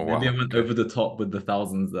guy. oh Maybe I wow, went okay. over the top with the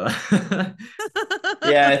thousands there.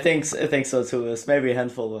 Yeah, I think so too. It's maybe a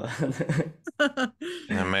handful.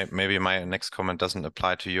 Maybe my next comment doesn't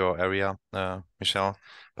apply to your area, Michelle,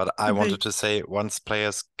 but I Could wanted be. to say once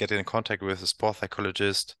players get in contact with a sport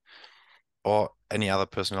psychologist or any other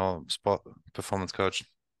personal sport performance coach,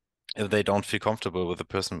 if they don't feel comfortable with the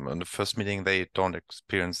person in the first meeting, they don't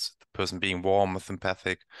experience the person being warm or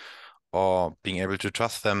sympathetic or being able to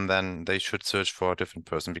trust them, then they should search for a different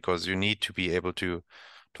person because you need to be able to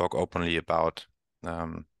talk openly about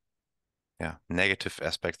negative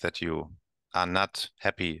aspects that you are not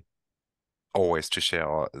happy always to share,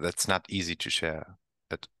 or that's not easy to share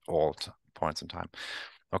at all points in time.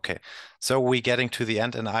 Okay, so we're getting to the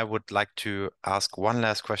end, and I would like to ask one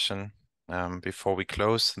last question before we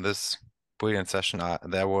close this brilliant session.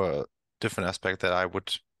 There were different aspects that I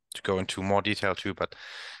would to go into more detail too, but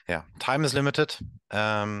yeah, time is limited.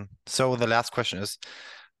 So the last question is,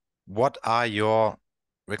 what are your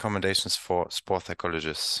recommendations for sport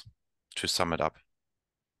psychologists to sum it up?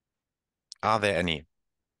 Are there any?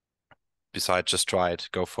 Besides just try it,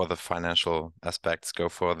 go for the financial aspects, go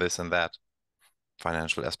for this and that.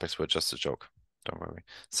 Financial aspects were just a joke. Don't worry.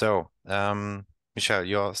 So, Michelle,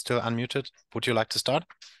 you're still unmuted. Would you like to start?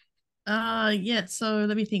 Yeah, so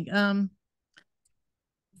let me think.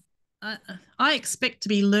 I expect to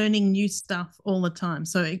be learning new stuff all the time.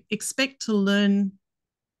 So expect to learn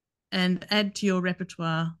and add to your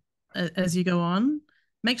repertoire as you go on.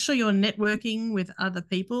 Make sure you're networking with other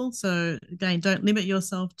people. So again, don't limit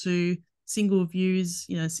yourself to single viewers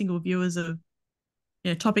of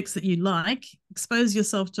topics that you like. Expose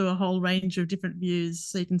yourself to a whole range of different views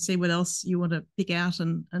so you can see what else you want to pick out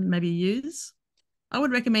and maybe use. I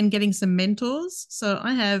would recommend getting some mentors. So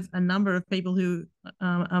I have a number of people who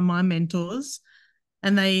are my mentors,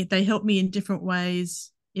 and they help me in different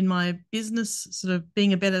ways in my business, sort of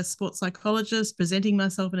being a better sports psychologist, presenting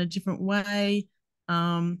myself in a different way.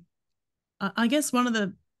 I guess one of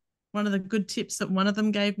the good tips that one of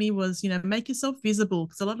them gave me was, make yourself visible,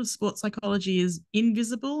 because a lot of sports psychology is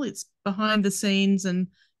invisible. It's behind the scenes, and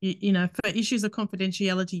for issues of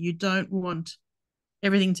confidentiality, you don't want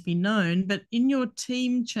everything to be known. But in your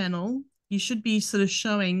team channel, you should be sort of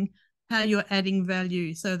showing how you're adding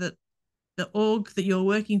value so that the org that you're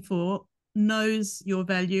working for knows your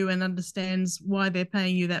value and understands why they're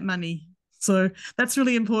paying you that money. So that's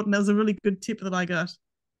really important. That was a really good tip that I got.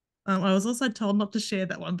 I was also told not to share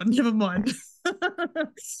that one, but never mind.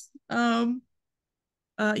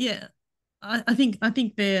 Yeah, I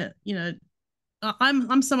think they're,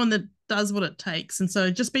 I'm someone that does what it takes, and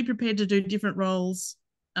so just be prepared to do different roles.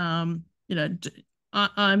 I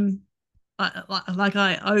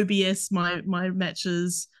OBS my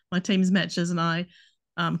matches, my team's matches, and I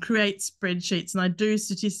create spreadsheets, and I do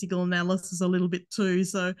statistical analysis a little bit too.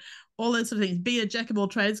 So all those sort of things. Be a jack of all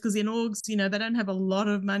trades, because in orgs, they don't have a lot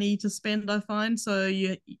of money to spend, I find. So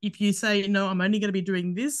if you say, no, I'm only going to be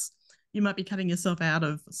doing this, you might be cutting yourself out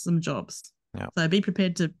of some jobs. Yeah. So be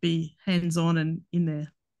prepared to be hands-on and in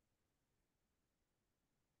there.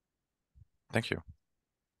 Thank you.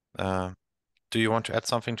 Do you want to add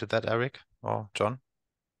something to that, Eric or John?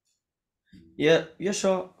 Yeah,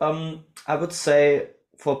 sure. I would say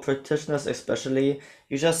for practitioners especially,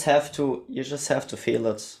 you just have to feel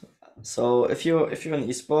it. So if you're in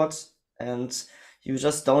esports and you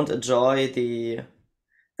just don't enjoy the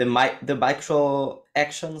micro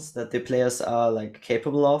actions that the players are like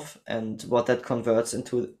capable of and what that converts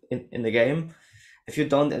into in the game, if you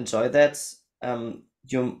don't enjoy that,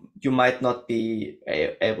 you might not be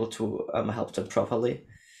able to help them properly,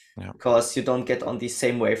 because you don't get on the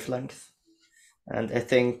same wavelength. And I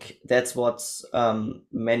think that's what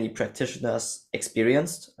many practitioners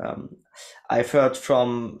experienced. I've heard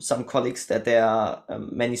from some colleagues that there are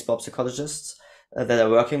many sport psychologists that are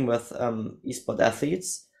working with esport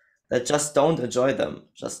athletes that just don't enjoy them,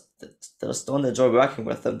 just don't enjoy working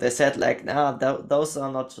with them. They said like, nah, those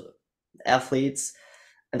are not athletes.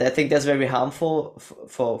 And I think that's very harmful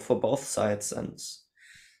for both sides. And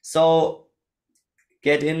so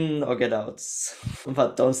get in or get out,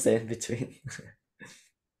 but don't stay in between.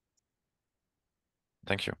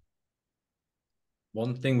 Thank you.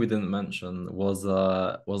 One thing we didn't mention was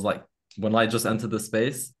like when I just entered the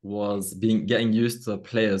space was getting used to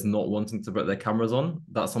players not wanting to put their cameras on.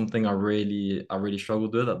 That's something I really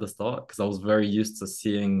struggled with at the start, because I was very used to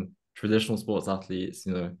seeing traditional sports athletes,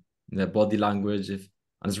 their body language. If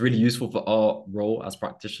And it's really useful for our role as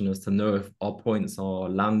practitioners to know if our points are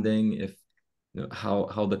landing, if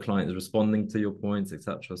how the client is responding to your points,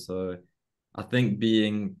 etc. So I think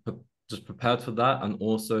being just prepared for that, and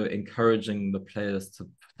also encouraging the players to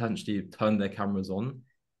potentially turn their cameras on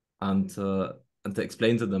and to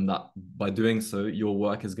explain to them that by doing so, your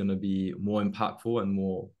work is going to be more impactful and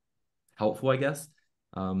more helpful, I guess.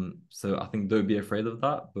 So I think don't be afraid of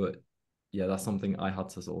that. But yeah, that's something I had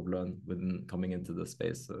to sort of learn within coming into the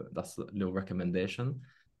space. So that's a little recommendation.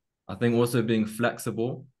 I think also being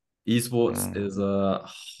flexible. Esports is a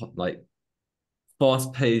like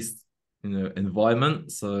fast-paced,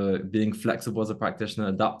 environment. So being flexible as a practitioner,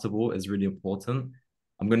 adaptable is really important.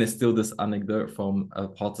 I'm going to steal this anecdote from a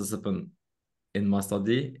participant in my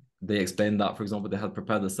study. They explained that, for example, they had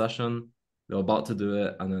prepared a session, they were about to do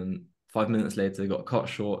it, and then 5 minutes later, it got cut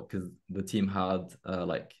short because the team had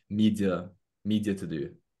like media to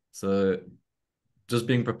do. So just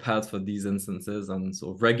being prepared for these instances and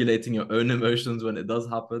sort of regulating your own emotions when it does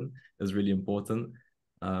happen is really important.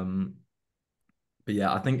 But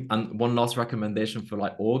yeah, I think, and one last recommendation for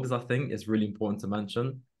like orgs, I think is really important to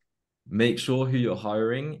mention. Make sure who you're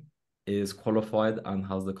hiring is qualified and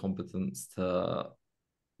has the competence to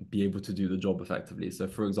be able to do the job effectively. So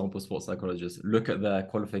for example, sports psychologists, look at their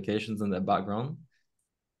qualifications and their background.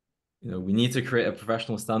 We need to create a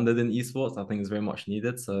professional standard in esports. I think is very much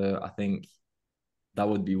needed. So I think that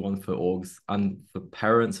would be one for orgs, and for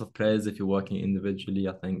parents of players, if you're working individually,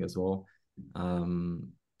 I think as well.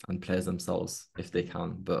 And players themselves, if they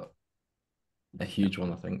can, but a huge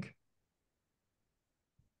one, I think.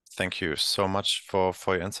 Thank you so much for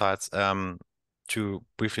your insights. To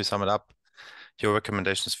briefly sum it up, your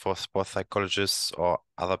recommendations for sports psychologists or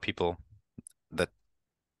other people that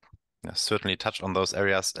certainly touch on those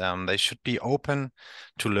areas, they should be open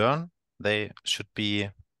to learn. They should be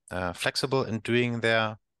flexible in doing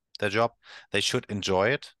their job. They should enjoy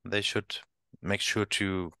it. They should make sure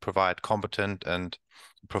to provide competent and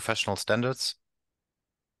professional standards.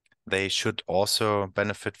 They should also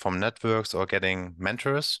benefit from networks or getting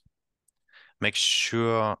mentors. Make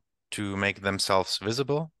sure to make themselves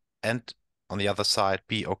visible, and on the other side,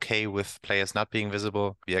 be okay with players not being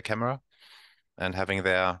visible via camera and having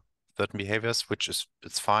their certain behaviors, which is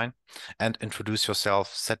it's fine. And introduce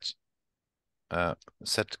yourself, set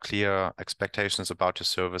clear expectations about your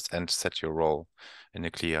service, and set your role in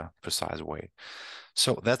a clear, precise way.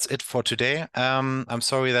 So that's it for today. I'm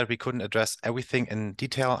sorry that we couldn't address everything in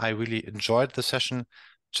detail. I really enjoyed the session.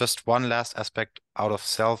 Just one last aspect out of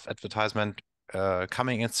self-advertisement.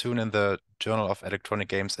 Coming in soon in the Journal of Electronic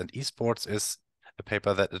Games and Esports is a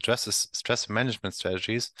paper that addresses stress management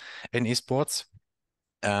strategies in esports.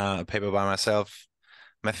 A paper by myself,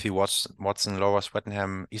 Matthew Watson, Laura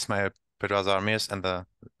Swettenham, Ismail Pedrazar-Ramirez, and the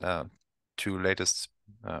two latest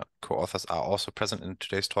co-authors are also present in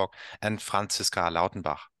today's talk, and Franziska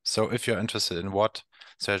Lautenbach. So if you're interested in what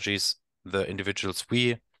strategies the individuals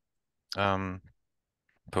we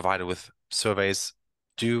provided with surveys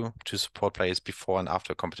do to support players before and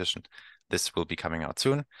after competition, this will be coming out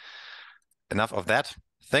soon. Enough of that.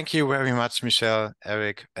 Thank you very much, Michelle,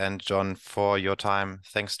 Eric, and Jon, for your time.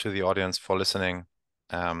 Thanks to the audience for listening.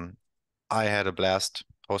 I had a blast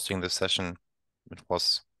hosting this session. It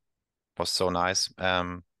was so nice.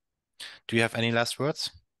 Do you have any last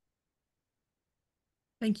words?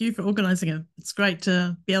 Thank you for organizing it. It's great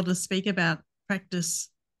to be able to speak about practice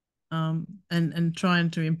and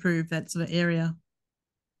trying to improve that sort of area.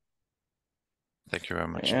 Thank you very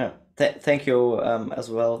much. Yeah, thank you as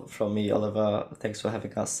well from me, Oliver. Thanks for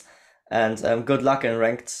having us, and good luck in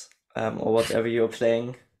ranked or whatever you're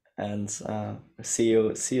playing. And see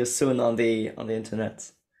you soon on the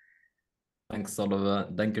internet. Thanks, Oliver.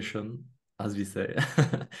 Dankeschön, as we say.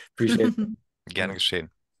 Appreciate it. Gern geschehen.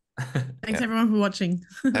 Thanks everyone for watching.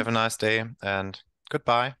 Have a nice day and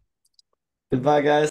goodbye. Goodbye, guys.